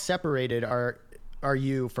how separated are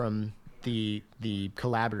you from the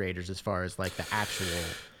collaborators as far as like the actual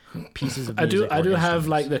pieces of music? I do have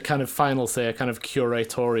like the kind of final say, a kind of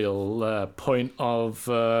curatorial point of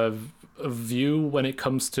view when it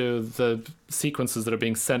comes to the sequences that are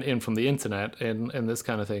being sent in from the internet in this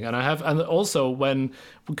kind of thing. And also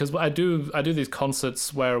because I do these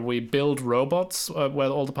concerts where we build robots, where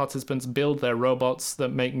all the participants build their robots that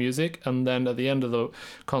make music, and then at the end of the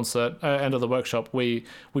concert, end of the workshop, we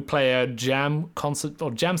play a jam concert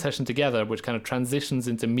or jam session together, which kind of transitions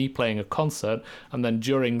into me playing a concert, and then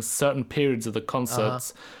during certain periods of the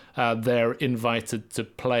concerts, they're invited to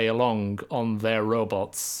play along on their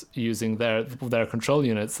robots using their control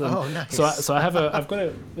units. And nice. So I've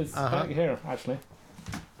got it's back here actually.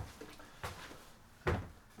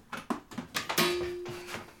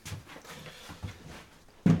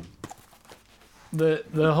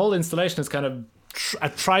 The whole installation is kind of I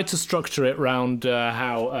tried to structure it around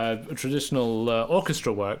how a traditional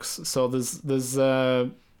orchestra works. So there's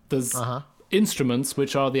instruments,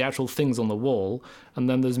 which are the actual things on the wall, and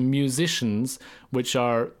then there's musicians, which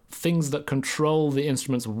are things that control the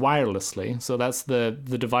instruments wirelessly. So that's the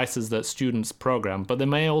devices that students program, but they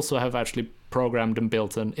may also have actually programmed and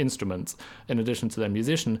built an instrument in addition to their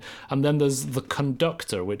musician. And then there's the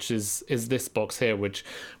conductor, which is this box here, which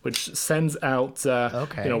sends out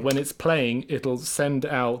when it's playing, it'll send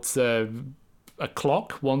out a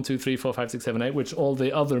clock, 1 2 3 4 5 6 7 8, which all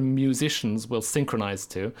the other musicians will synchronize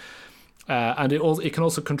to. And it can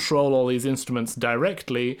also control all these instruments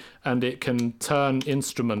directly, and it can turn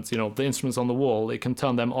instruments, the instruments on the wall, it can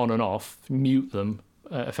turn them on and off, mute them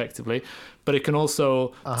effectively. But it can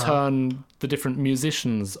also turn the different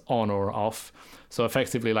musicians on or off. So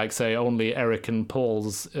effectively, like say, only Eric and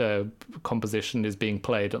Paul's composition is being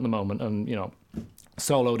played at the moment, and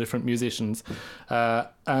solo different musicians,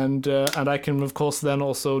 and I can of course then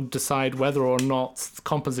also decide whether or not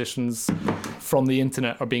compositions from the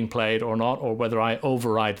internet are being played or not, or whether I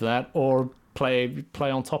override that or play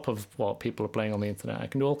on top of what people are playing on the internet. I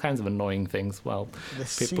can do all kinds of annoying things while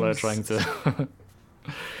people are trying to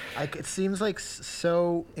it seems like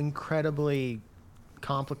so incredibly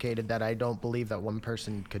complicated that I don't believe that one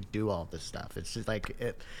person could do all this stuff. It's just like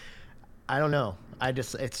I don't know.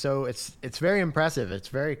 It's very impressive. It's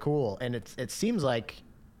very cool, and it seems like,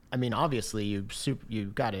 I mean, obviously you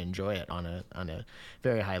got to enjoy it on a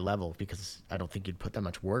very high level, because I don't think you'd put that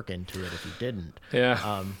much work into it if you didn't.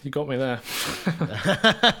 Yeah, you got me there.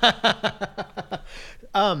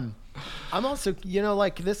 I'm also,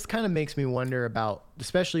 like, this kind of makes me wonder about,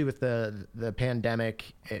 especially with the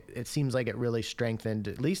pandemic. It seems like it really strengthened,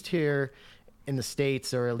 at least here in the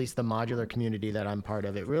States, or at least the modular community that I'm part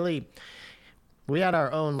of. It really, we had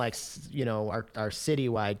our own, like, our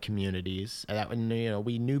citywide communities that,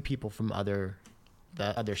 we knew people from the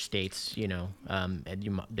other states, and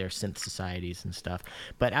their synth societies and stuff.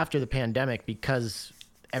 But after the pandemic, because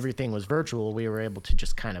everything was virtual, we were able to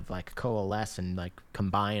just kind of like coalesce and like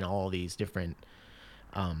combine all these different,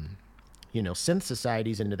 synth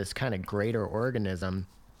societies into this kind of greater organism.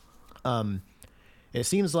 It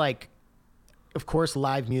seems like of course,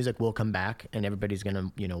 live music will come back, and everybody's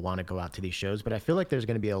gonna, want to go out to these shows. But I feel like there's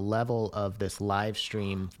gonna be a level of this live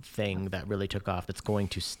stream thing that really took off that's going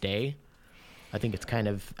to stay. I think that's going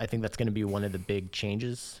to be one of the big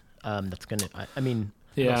changes. That's gonna. I mean,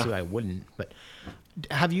 I don't see why I wouldn't. But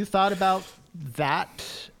have you thought about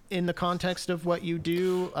that in the context of what you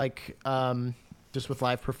do, like just with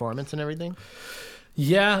live performance and everything?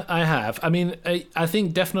 Yeah, I have. I mean, I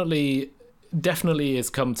think definitely is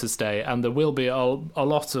come to stay, and there will be a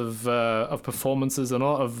lot of performances and a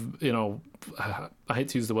lot of, I hate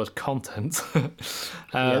to use the word content,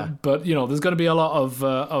 but there's going to be a lot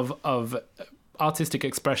of artistic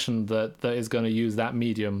expression that is going to use that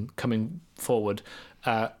medium coming forward,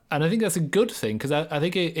 and I think that's a good thing, because I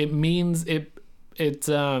think it means it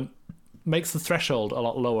makes the threshold a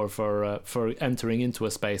lot lower for entering into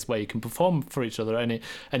a space where you can perform for each other, and it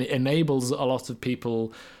enables a lot of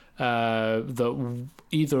people that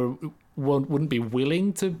either wouldn't be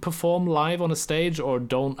willing to perform live on a stage or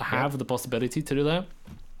don't have the possibility to do that.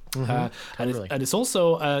 Totally. And it's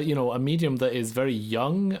also a medium that is very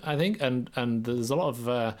young, I think, and there's a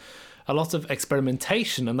lot of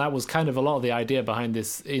experimentation, and that was kind of a lot of the idea behind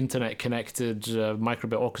this internet connected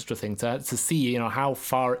microbit orchestra thing, to see how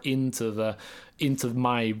far into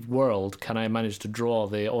my world can I manage to draw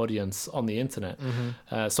the audience on the internet.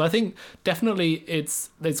 So I think definitely it's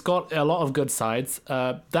got a lot of good sides.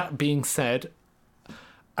 That being said,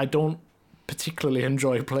 I don't particularly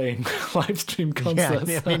enjoy playing live stream concerts.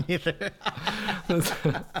 Yeah, me neither.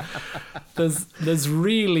 there's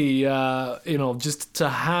really just to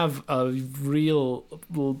have a real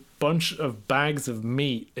bunch of bags of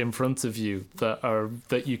meat in front of you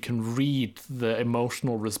that you can read the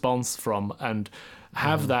emotional response from, and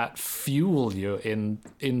have that fuel you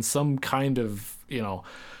in some kind of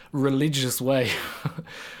religious way.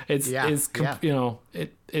 It's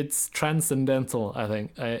transcendental, I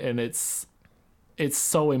think, and it's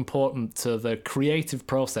so important to the creative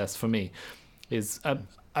process for me.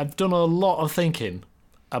 I've done a lot of thinking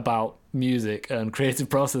about music and creative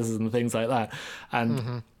processes and things like that,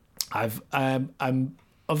 and I'm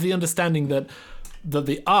of the understanding that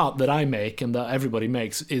the art that I make and that everybody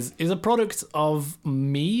makes is a product of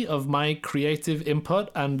me, of my creative input,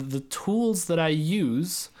 and the tools that I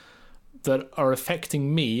use that are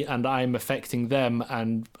affecting me and I'm affecting them,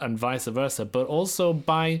 and vice versa, but also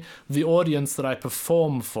by the audience that I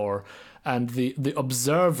perform for, and the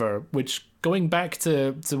observer, which, going back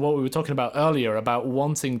to what we were talking about earlier, about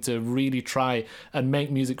wanting to really try and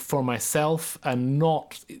make music for myself and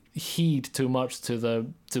not heed too much to the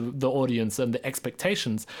audience and the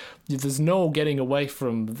expectations. There's no getting away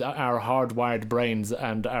from our hardwired brains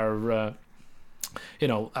and our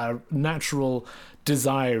natural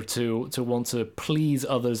desire to want to please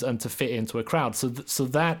others and to fit into a crowd. So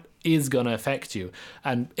that is going to affect you.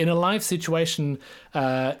 And in a live situation,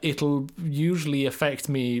 it'll usually affect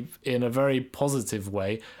me in a very positive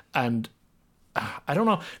way. And I don't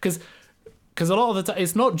know, because a lot of the time,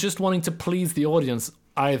 it's not just wanting to please the audience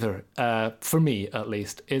either, for me at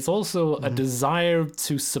least. It's also a desire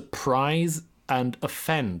to surprise and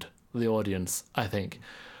offend the audience, I think.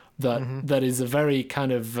 That is a very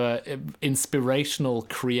kind of inspirational,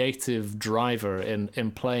 creative driver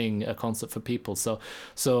in playing a concert for people. So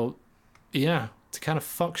yeah, to kind of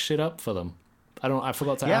fuck shit up for them. I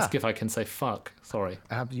forgot to ask if I can say fuck. Sorry.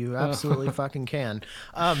 You absolutely fucking can.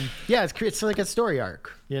 It's like a story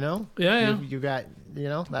arc, Yeah. You got,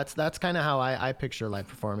 that's kind of how I picture live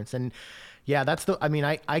performance. And yeah,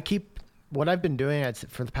 I keep, what I've been doing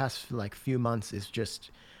for the past few months is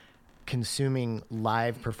just consuming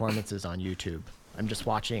live performances on YouTube. I'm just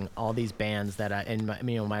watching all these bands that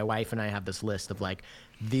my wife and I have this list of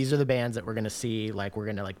these are the bands that we're going to see. We're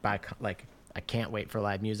going to buy, I can't wait for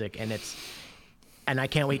live music, and I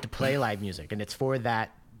can't wait to play live music. And it's for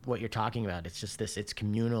that, what you're talking about. It's just it's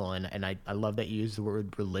communal. And I love that you use the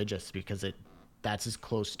word religious, because that's as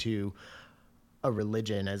close to a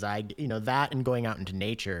religion as that, and going out into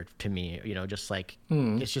nature to me, just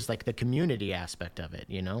it's just the community aspect of it,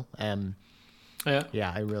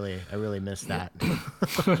 I really miss that.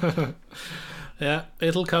 Yeah,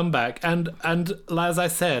 it'll come back, and as I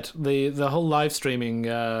said, the whole live streaming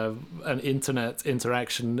and internet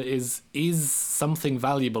interaction is something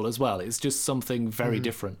valuable as well. It's just something very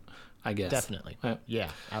different, I guess. Definitely. Yeah,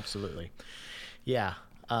 absolutely. Yeah.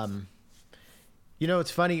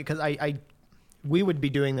 It's funny because we would be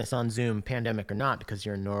doing this on Zoom, pandemic or not, because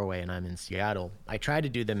you're in Norway and I'm in Seattle. I try to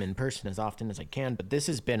do them in person as often as I can, but this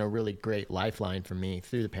has been a really great lifeline for me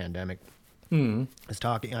through the pandemic. I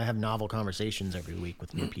have novel conversations every week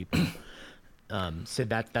with new people. So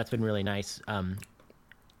that's been really nice.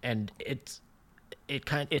 And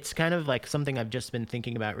it's kind of like something I've just been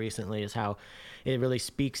thinking about recently, is how it really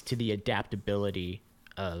speaks to the adaptability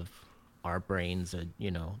of our brains,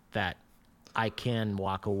 that I can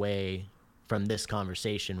walk away from this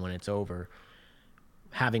conversation when it's over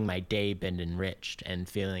having my day been enriched and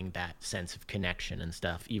feeling that sense of connection and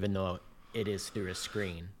stuff, even though it is through a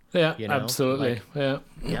screen. Yeah, absolutely. Like,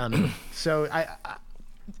 yeah. So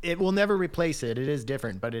it will never replace it. It is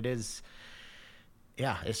different, but it is,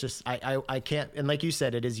 yeah, it's just, I can't, and like you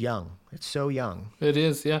said, it is young. It's so young. It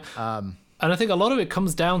is, yeah. And I think a lot of it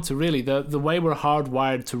comes down to really the way we're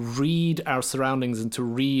hardwired to read our surroundings and to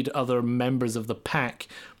read other members of the pack,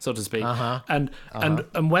 so to speak. And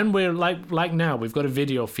when we're like now, we've got a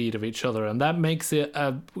video feed of each other, and that makes it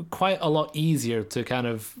quite a lot easier to kind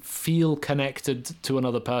of feel connected to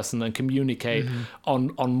another person and communicate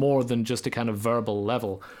on more than just a kind of verbal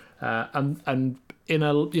level. And in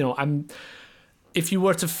a, if you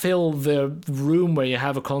were to fill the room where you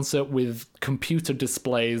have a concert with computer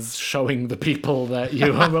displays showing the people that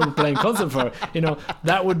you are playing concert for,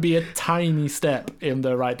 that would be a tiny step in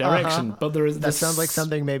the right direction. But there is that sounds like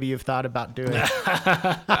something maybe you've thought about doing.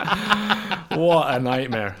 What a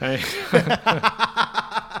nightmare, eh?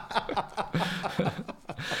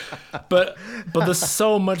 But there's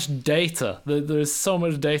so much data. There's so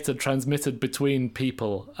much data transmitted between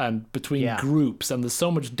people and between groups, and there's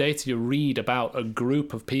so much data you read about a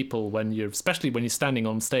group of people especially when you're standing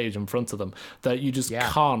on stage in front of them, that you just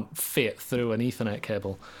can't fit through an Ethernet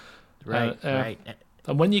cable. Right.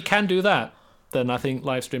 And when you can do that, then I think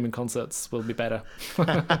live streaming concerts will be better.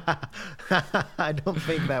 I don't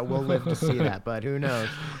think that we'll live to see that, but who knows?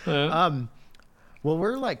 Well,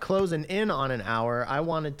 we're like closing in on an hour. I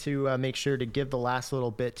wanted to make sure to give the last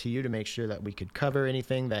little bit to you to make sure that we could cover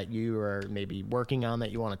anything that you are maybe working on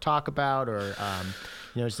that you want to talk about, or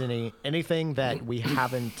is anything that we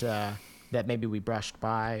haven't that maybe we brushed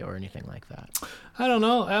by or anything like that. I don't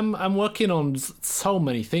know. I'm working on so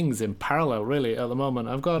many things in parallel, really, at the moment.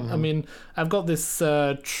 I've got this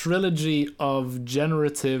trilogy of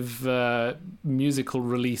generative musical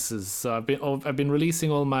releases. So I've been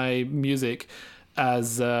releasing all my music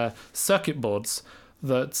as circuit boards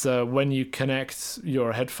that when you connect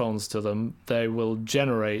your headphones to them, they will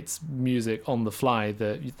generate music on the fly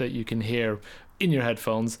that you can hear in your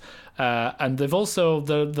headphones. And they've also,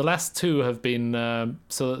 the last two have been,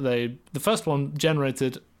 so that the first one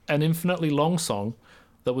generated an infinitely long song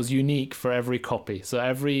that was unique for every copy. So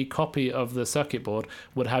every copy of the circuit board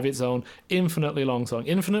would have its own infinitely long song.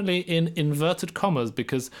 Infinitely in inverted commas,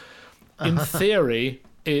 because in theory,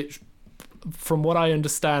 from what I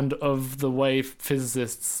understand of the way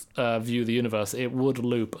physicists view the universe, it would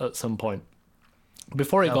loop at some point.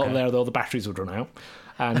 Before it got there, though, the batteries would run out.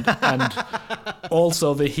 And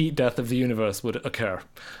also the heat death of the universe would occur.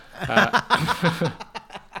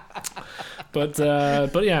 But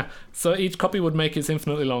yeah, so each copy would make its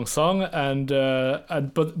infinitely long song,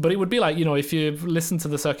 but it would be like, if you listen to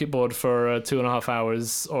the circuit board for 2.5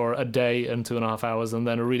 hours or a day and 2.5 hours, and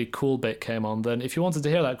then a really cool bit came on, then if you wanted to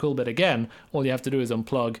hear that cool bit again, all you have to do is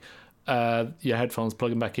unplug your headphones,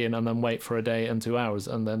 plug them back in, and then wait for a day and 2 hours,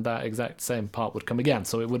 and then that exact same part would come again.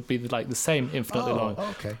 So it would be like the same infinitely long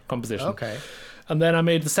composition. Okay. And then I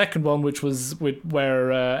made the second one, which was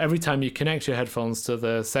where every time you connect your headphones to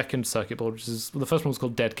the second circuit board, the first one was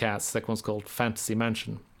called Dead Cats, the second one's called Fantasy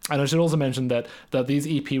Mansion. And I should also mention that these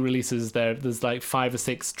EP releases, there's like 5 or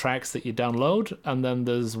 6 tracks that you download, and then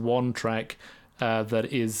there's one track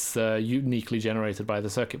that is uniquely generated by the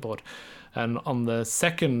circuit board. And on the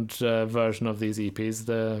second version of these EPs,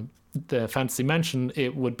 the Fantasy Mansion,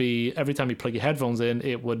 it would be every time you plug your headphones in,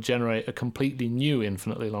 it would generate a completely new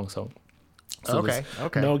infinitely long song. So there's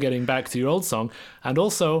no getting back to your old song. And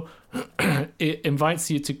also, it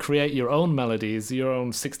invites you to create your own melodies, your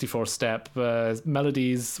own 64-step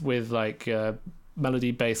melodies with like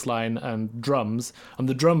melody, bass line, and drums. And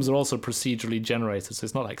the drums are also procedurally generated, so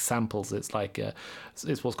it's not like samples. It's like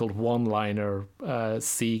it's what's called one-liner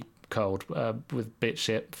C code with bit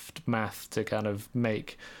shift math to kind of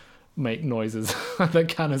make noises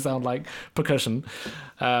that kind of sound like percussion.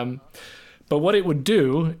 But what it would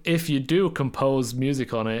do, if you do compose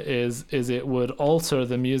music on it, is it would alter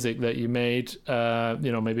the music that you made,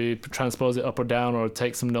 maybe transpose it up or down, or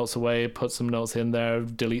take some notes away, put some notes in there,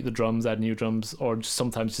 delete the drums, add new drums, or just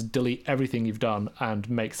sometimes just delete everything you've done and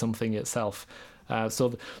make something itself.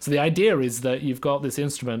 So the idea is that you've got this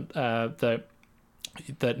instrument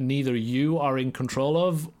that neither you are in control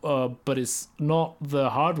of, but it's not the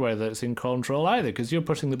hardware that's in control either, because you're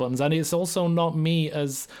pushing the buttons, and it's also not me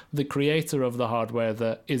as the creator of the hardware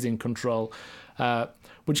that is in control,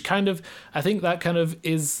 which kind of, I think that kind of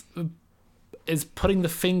is is putting the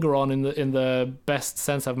finger on in the best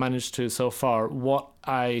sense I've managed to so far what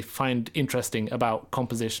I find interesting about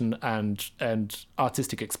composition and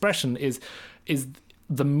artistic expression is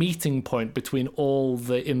the meeting point between all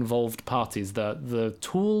the involved parties, the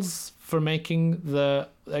tools for making the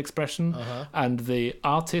expression and the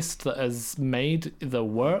artist that has made the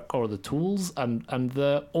work or the tools and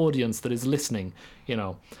the audience that is listening, you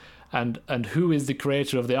know. And who is the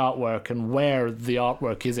creator of the artwork and where the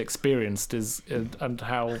artwork is experienced and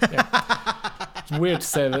how. Yeah. It's weird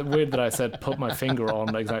that I said put my finger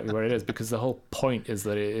on exactly where it is, because the whole point is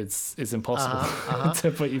that it's impossible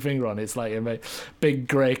to put your finger on. It's like a big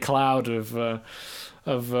grey cloud of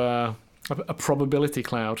a probability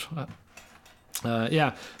cloud.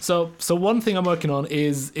 Yeah. So one thing I'm working on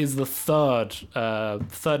is the third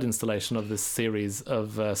installation of this series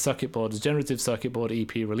of circuit boards, generative circuit board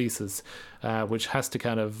EP releases, which has to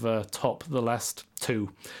kind of top the last two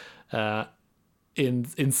in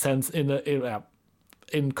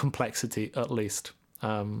complexity at least.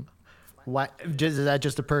 What is that?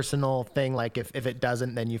 Just a personal thing? Like if it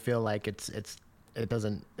doesn't, then you feel like it's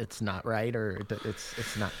not right, or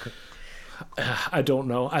it's not. I don't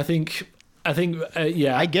know. I think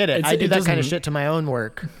yeah. I get it. I do that kind of shit to my own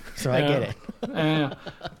work, so I get it.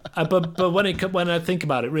 But when I think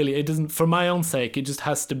about it, really, it doesn't. For my own sake, it just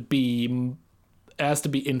has to be. It has to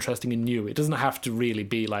be interesting and new. It doesn't have to really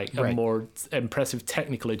be like a more impressive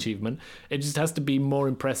technical achievement. It just has to be more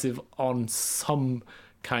impressive on some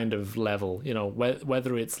kind of level, you know,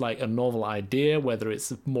 whether it's like a novel idea, whether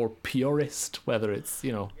it's more purist, whether it's,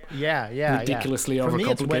 you know, ridiculously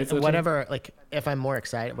overcomplicated. For me, it's whatever, like if I'm more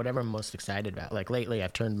excited, whatever I'm most excited about. Like lately,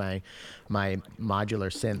 I've turned my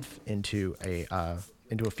modular synth into a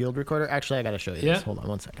field recorder. Actually, I got to show you this. Hold on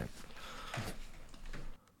one second.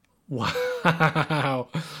 Wow,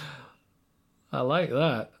 I like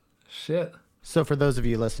that. Shit. So for those of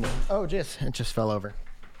you listening, it just fell over.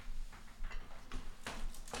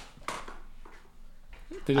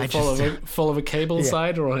 Did it fall over cable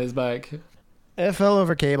side or on his back? It fell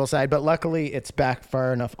over cable side, but luckily it's back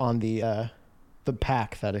far enough on the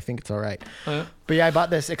pack that I think it's all right. But yeah, I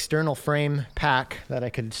bought this external frame pack that I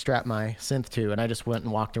could strap my synth to, and I just went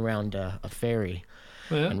and walked around a ferry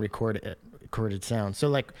and recorded sound. So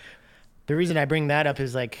like, the reason I bring that up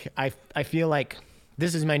is like I feel like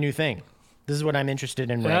this is my new thing. This is what I'm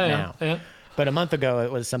interested in right now. Yeah. But a month ago,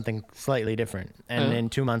 it was something slightly different. And in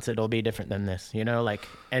 2 months, it'll be different than this, you know? Like,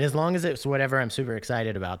 and as long as it's whatever I'm super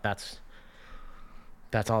excited about, that's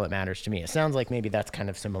all that matters to me. It sounds like maybe that's kind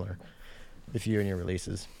of similar with you and your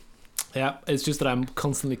releases. Yeah, it's just that I'm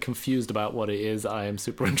constantly confused about what it is I am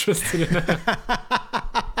super interested in.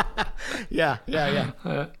 Yeah,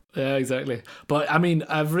 exactly. But I mean,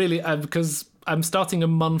 because I'm starting a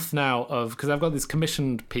month now because I've got this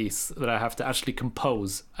commissioned piece that I have to actually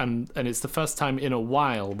compose, and it's the first time in a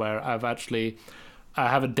while where I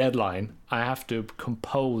have a deadline. I have to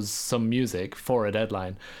compose some music for a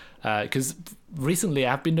deadline, because recently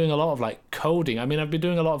I've been doing a lot of like coding. I mean, I've been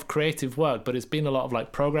doing a lot of creative work, but it's been a lot of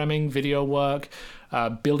like programming, video work,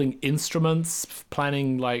 building instruments,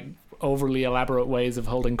 planning like overly elaborate ways of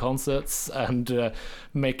holding concerts, and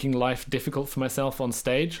making life difficult for myself on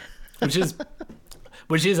stage.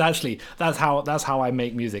 Which is actually that's how I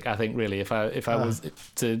make music. I think really,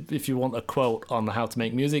 if you want a quote on how to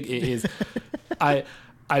make music, it is I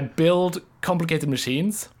build complicated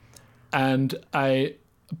machines, and I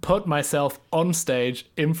put myself on stage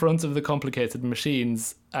in front of the complicated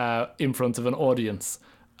machines, in front of an audience,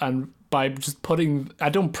 and by just I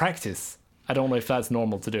don't practice. I don't know if that's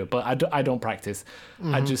normal to do, but I don't practice.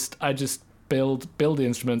 Mm-hmm. I just build the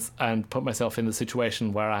instruments and put myself in the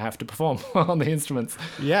situation where I have to perform on the instruments.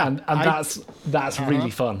 Yeah, and that's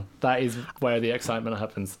really fun. That is where the excitement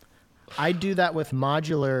happens. I do that with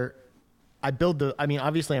modular.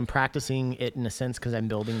 Obviously I'm practicing it in a sense because I'm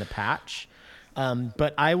building the patch,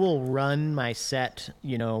 but I will run my set,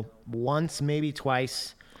 you know, once, maybe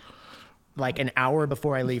twice, like an hour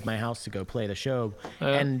before I leave my house to go play the show.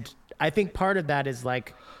 And I think part of that is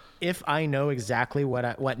like, if I know exactly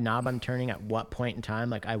what knob I'm turning at what point in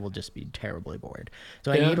time, like I will just be terribly bored.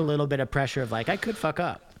 So I need a little bit of pressure of like, I could fuck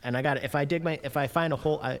up, and if I dig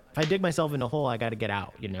myself in a hole, I got to get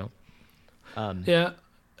out, you know? Yeah,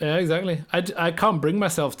 exactly. I can't bring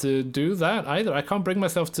myself to do that either. I can't bring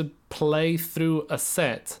myself to play through a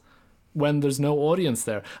set when there's no audience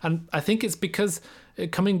there. And I think it's because,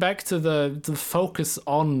 coming back to the focus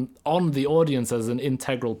on the audience as an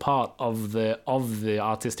integral part of the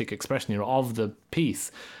artistic expression, you know, of the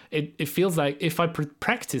piece, it feels like if I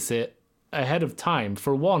practice it ahead of time,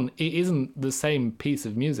 for one, it isn't the same piece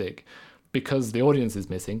of music, because the audience is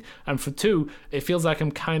missing, and for two, it feels like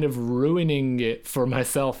I'm kind of ruining it for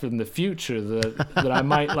myself in the future, that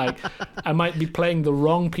I might be playing the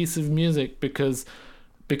wrong piece of music because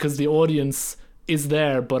the audience is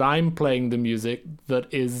there, but I'm playing the music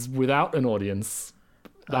that is without an audience.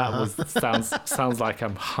 That sounds like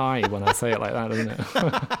I'm high when I say it like that, doesn't it?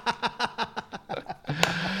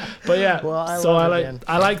 But yeah,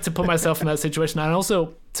 I like to put myself in that situation, and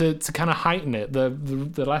also to kind of heighten it.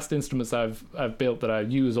 The last instruments I've built that I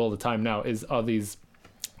use all the time now are these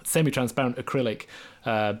semi-transparent acrylic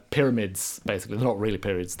pyramids. Basically, they're not really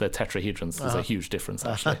pyramids; they're tetrahedrons. There's a huge difference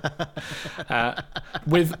actually.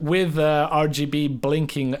 With RGB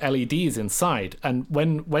blinking LEDs inside, and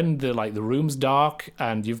when the room's dark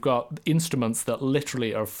and you've got instruments that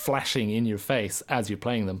literally are flashing in your face as you're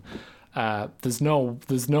playing them. There's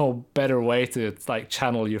no better way to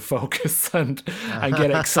channel your focus and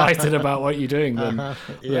get excited about what you're doing than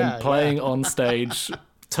playing on stage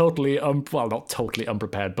totally not totally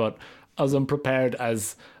unprepared, but as unprepared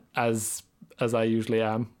as I usually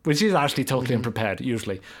am, which is actually totally unprepared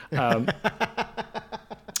usually. And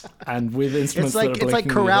with instruments it's like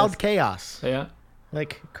corralled chaos. Yeah.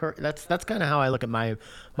 That's kind of how I look at my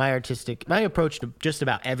approach to just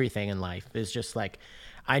about everything in life is just like,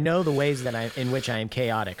 I know the ways in which I am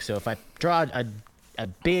chaotic. So if I draw a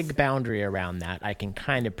big boundary around that, I can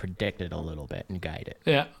kind of predict it a little bit and guide it.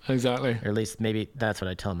 Yeah, exactly. Or at least maybe that's what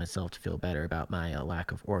I tell myself to feel better about my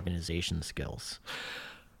lack of organization skills.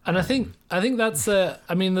 And I think that's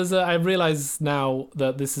I realize now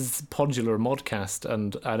that this is Podular modcast,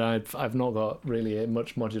 and I've not got really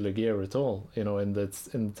much modular gear at all, in the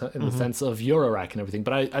sense of Eurorack and everything.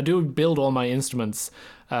 But I do build all my instruments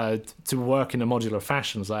to work in a modular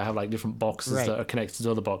fashion. So I have different boxes that are connected to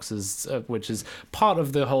other boxes, which is part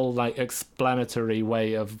of the whole explanatory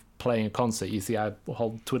way of playing a concert. You see, I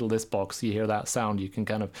twiddle this box, you hear that sound, you can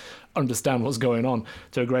kind of understand what's going on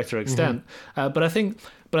to a greater extent. But I think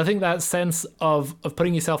that sense of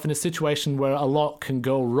putting yourself in a situation where a lot can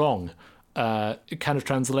go wrong, it kind of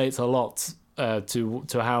translates a lot to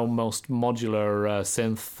how most modular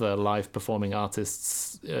synth live performing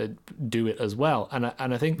artists do it as well. And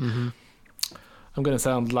I think I'm going to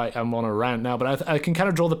sound like I'm on a rant now, but I can kind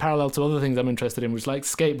of draw the parallel to other things I'm interested in, which is like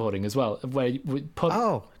skateboarding as well, where we put...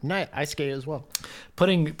 Oh, nice. I skate as well.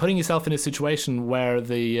 Putting yourself in a situation where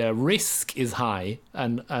the risk is high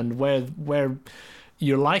and where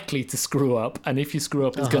you're likely to screw up, and if you screw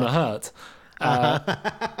up, it's going to hurt.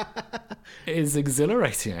 Is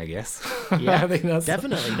exhilarating, I guess. Yeah, I think that's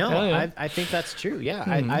definitely. No, yeah. I think that's true. Yeah,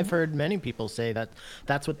 I've heard many people say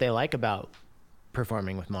that's what they like about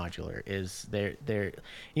performing with modular is they're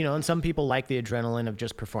and some people like the adrenaline of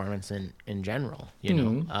just performance in general.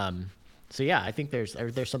 So yeah, I think there's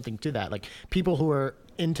something to that. Like people who are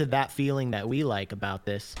into that feeling that we like about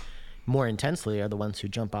this more intensely are the ones who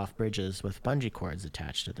jump off bridges with bungee cords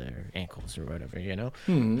attached to their ankles or whatever,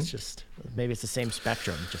 It's just, maybe it's the same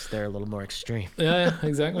spectrum, just they're a little more extreme. Yeah,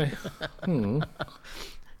 exactly.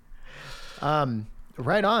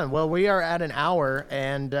 Right on. Well, we are at an hour,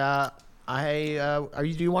 and do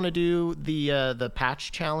you want to do the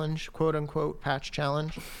patch challenge, quote unquote patch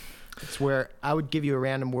challenge? It's where I would give you a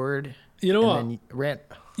random word. You know what?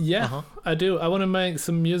 Yeah, I do. I want to make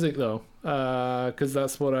some music though, because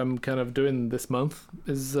that's what I'm kind of doing this month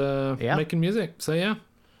is making music. So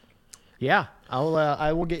yeah.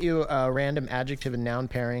 I will get you a random adjective and noun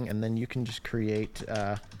pairing, and then you can just create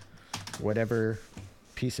whatever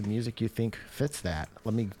piece of music you think fits that.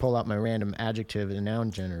 Let me pull out my random adjective and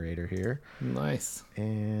noun generator here. Nice.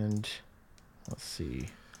 And let's see.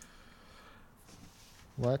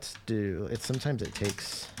 Let's do it. Sometimes it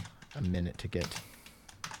takes a minute to get.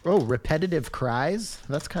 Oh, repetitive cries.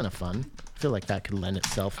 That's kind of fun. I feel like that could lend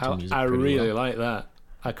itself to music. I really like that.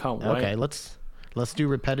 I can't wait. Okay, let's do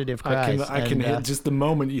repetitive cries. I can hear just the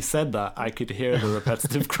moment you said that. I could hear the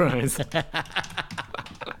repetitive cries.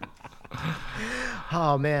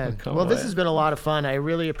 Oh man! Well, this has been a lot of fun. I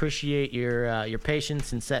really appreciate your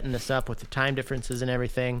patience in setting this up with the time differences and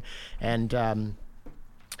everything. And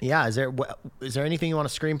yeah, is there anything you want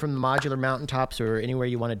to scream from the modular mountaintops, or anywhere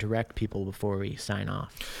you want to direct people before we sign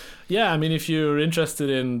off? Yeah, I mean, if you're interested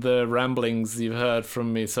in the ramblings you've heard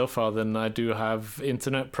from me so far, then I do have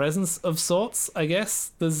internet presence of sorts, I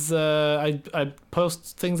guess. There's I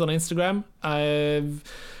post things on Instagram.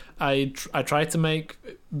 I try to make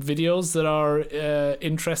videos that are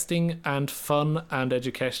interesting and fun and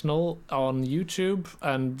educational on YouTube,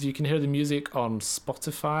 and you can hear the music on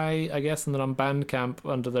Spotify, I guess, and then on Bandcamp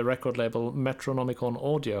under the record label Metronomicon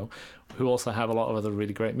Audio, who also have a lot of other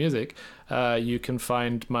really great music. You can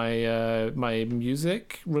find my my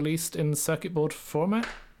music released in circuit board format,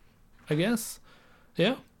 I guess.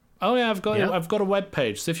 Yeah. Oh yeah, I've got a web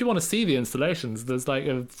page. So if you want to see the installations, there's like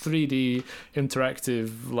a 3D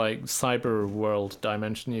interactive like cyber world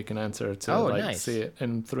dimension you can enter to see it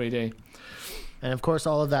in 3D. And of course,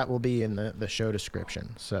 all of that will be in the show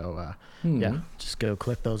description. So yeah, just go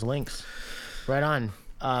click those links. Right on.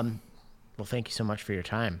 Well, thank you so much for your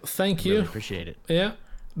time. Thank you. Really appreciate it. Yeah,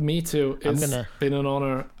 me too. It's been an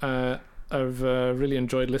honor. I've really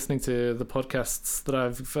enjoyed listening to the podcasts that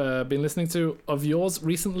I've been listening to of yours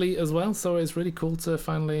recently as well. So it's really cool to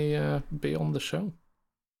finally be on the show.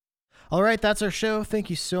 All right, that's our show. Thank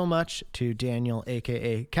you so much to Daniel,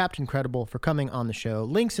 a.k.a. Captain Credible, for coming on the show.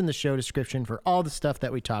 Links in the show description for all the stuff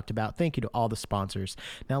that we talked about. Thank you to all the sponsors.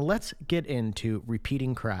 Now let's get into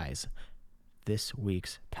Repeating Cries, this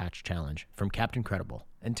week's patch challenge from Captain Credible.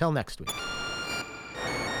 Until next week.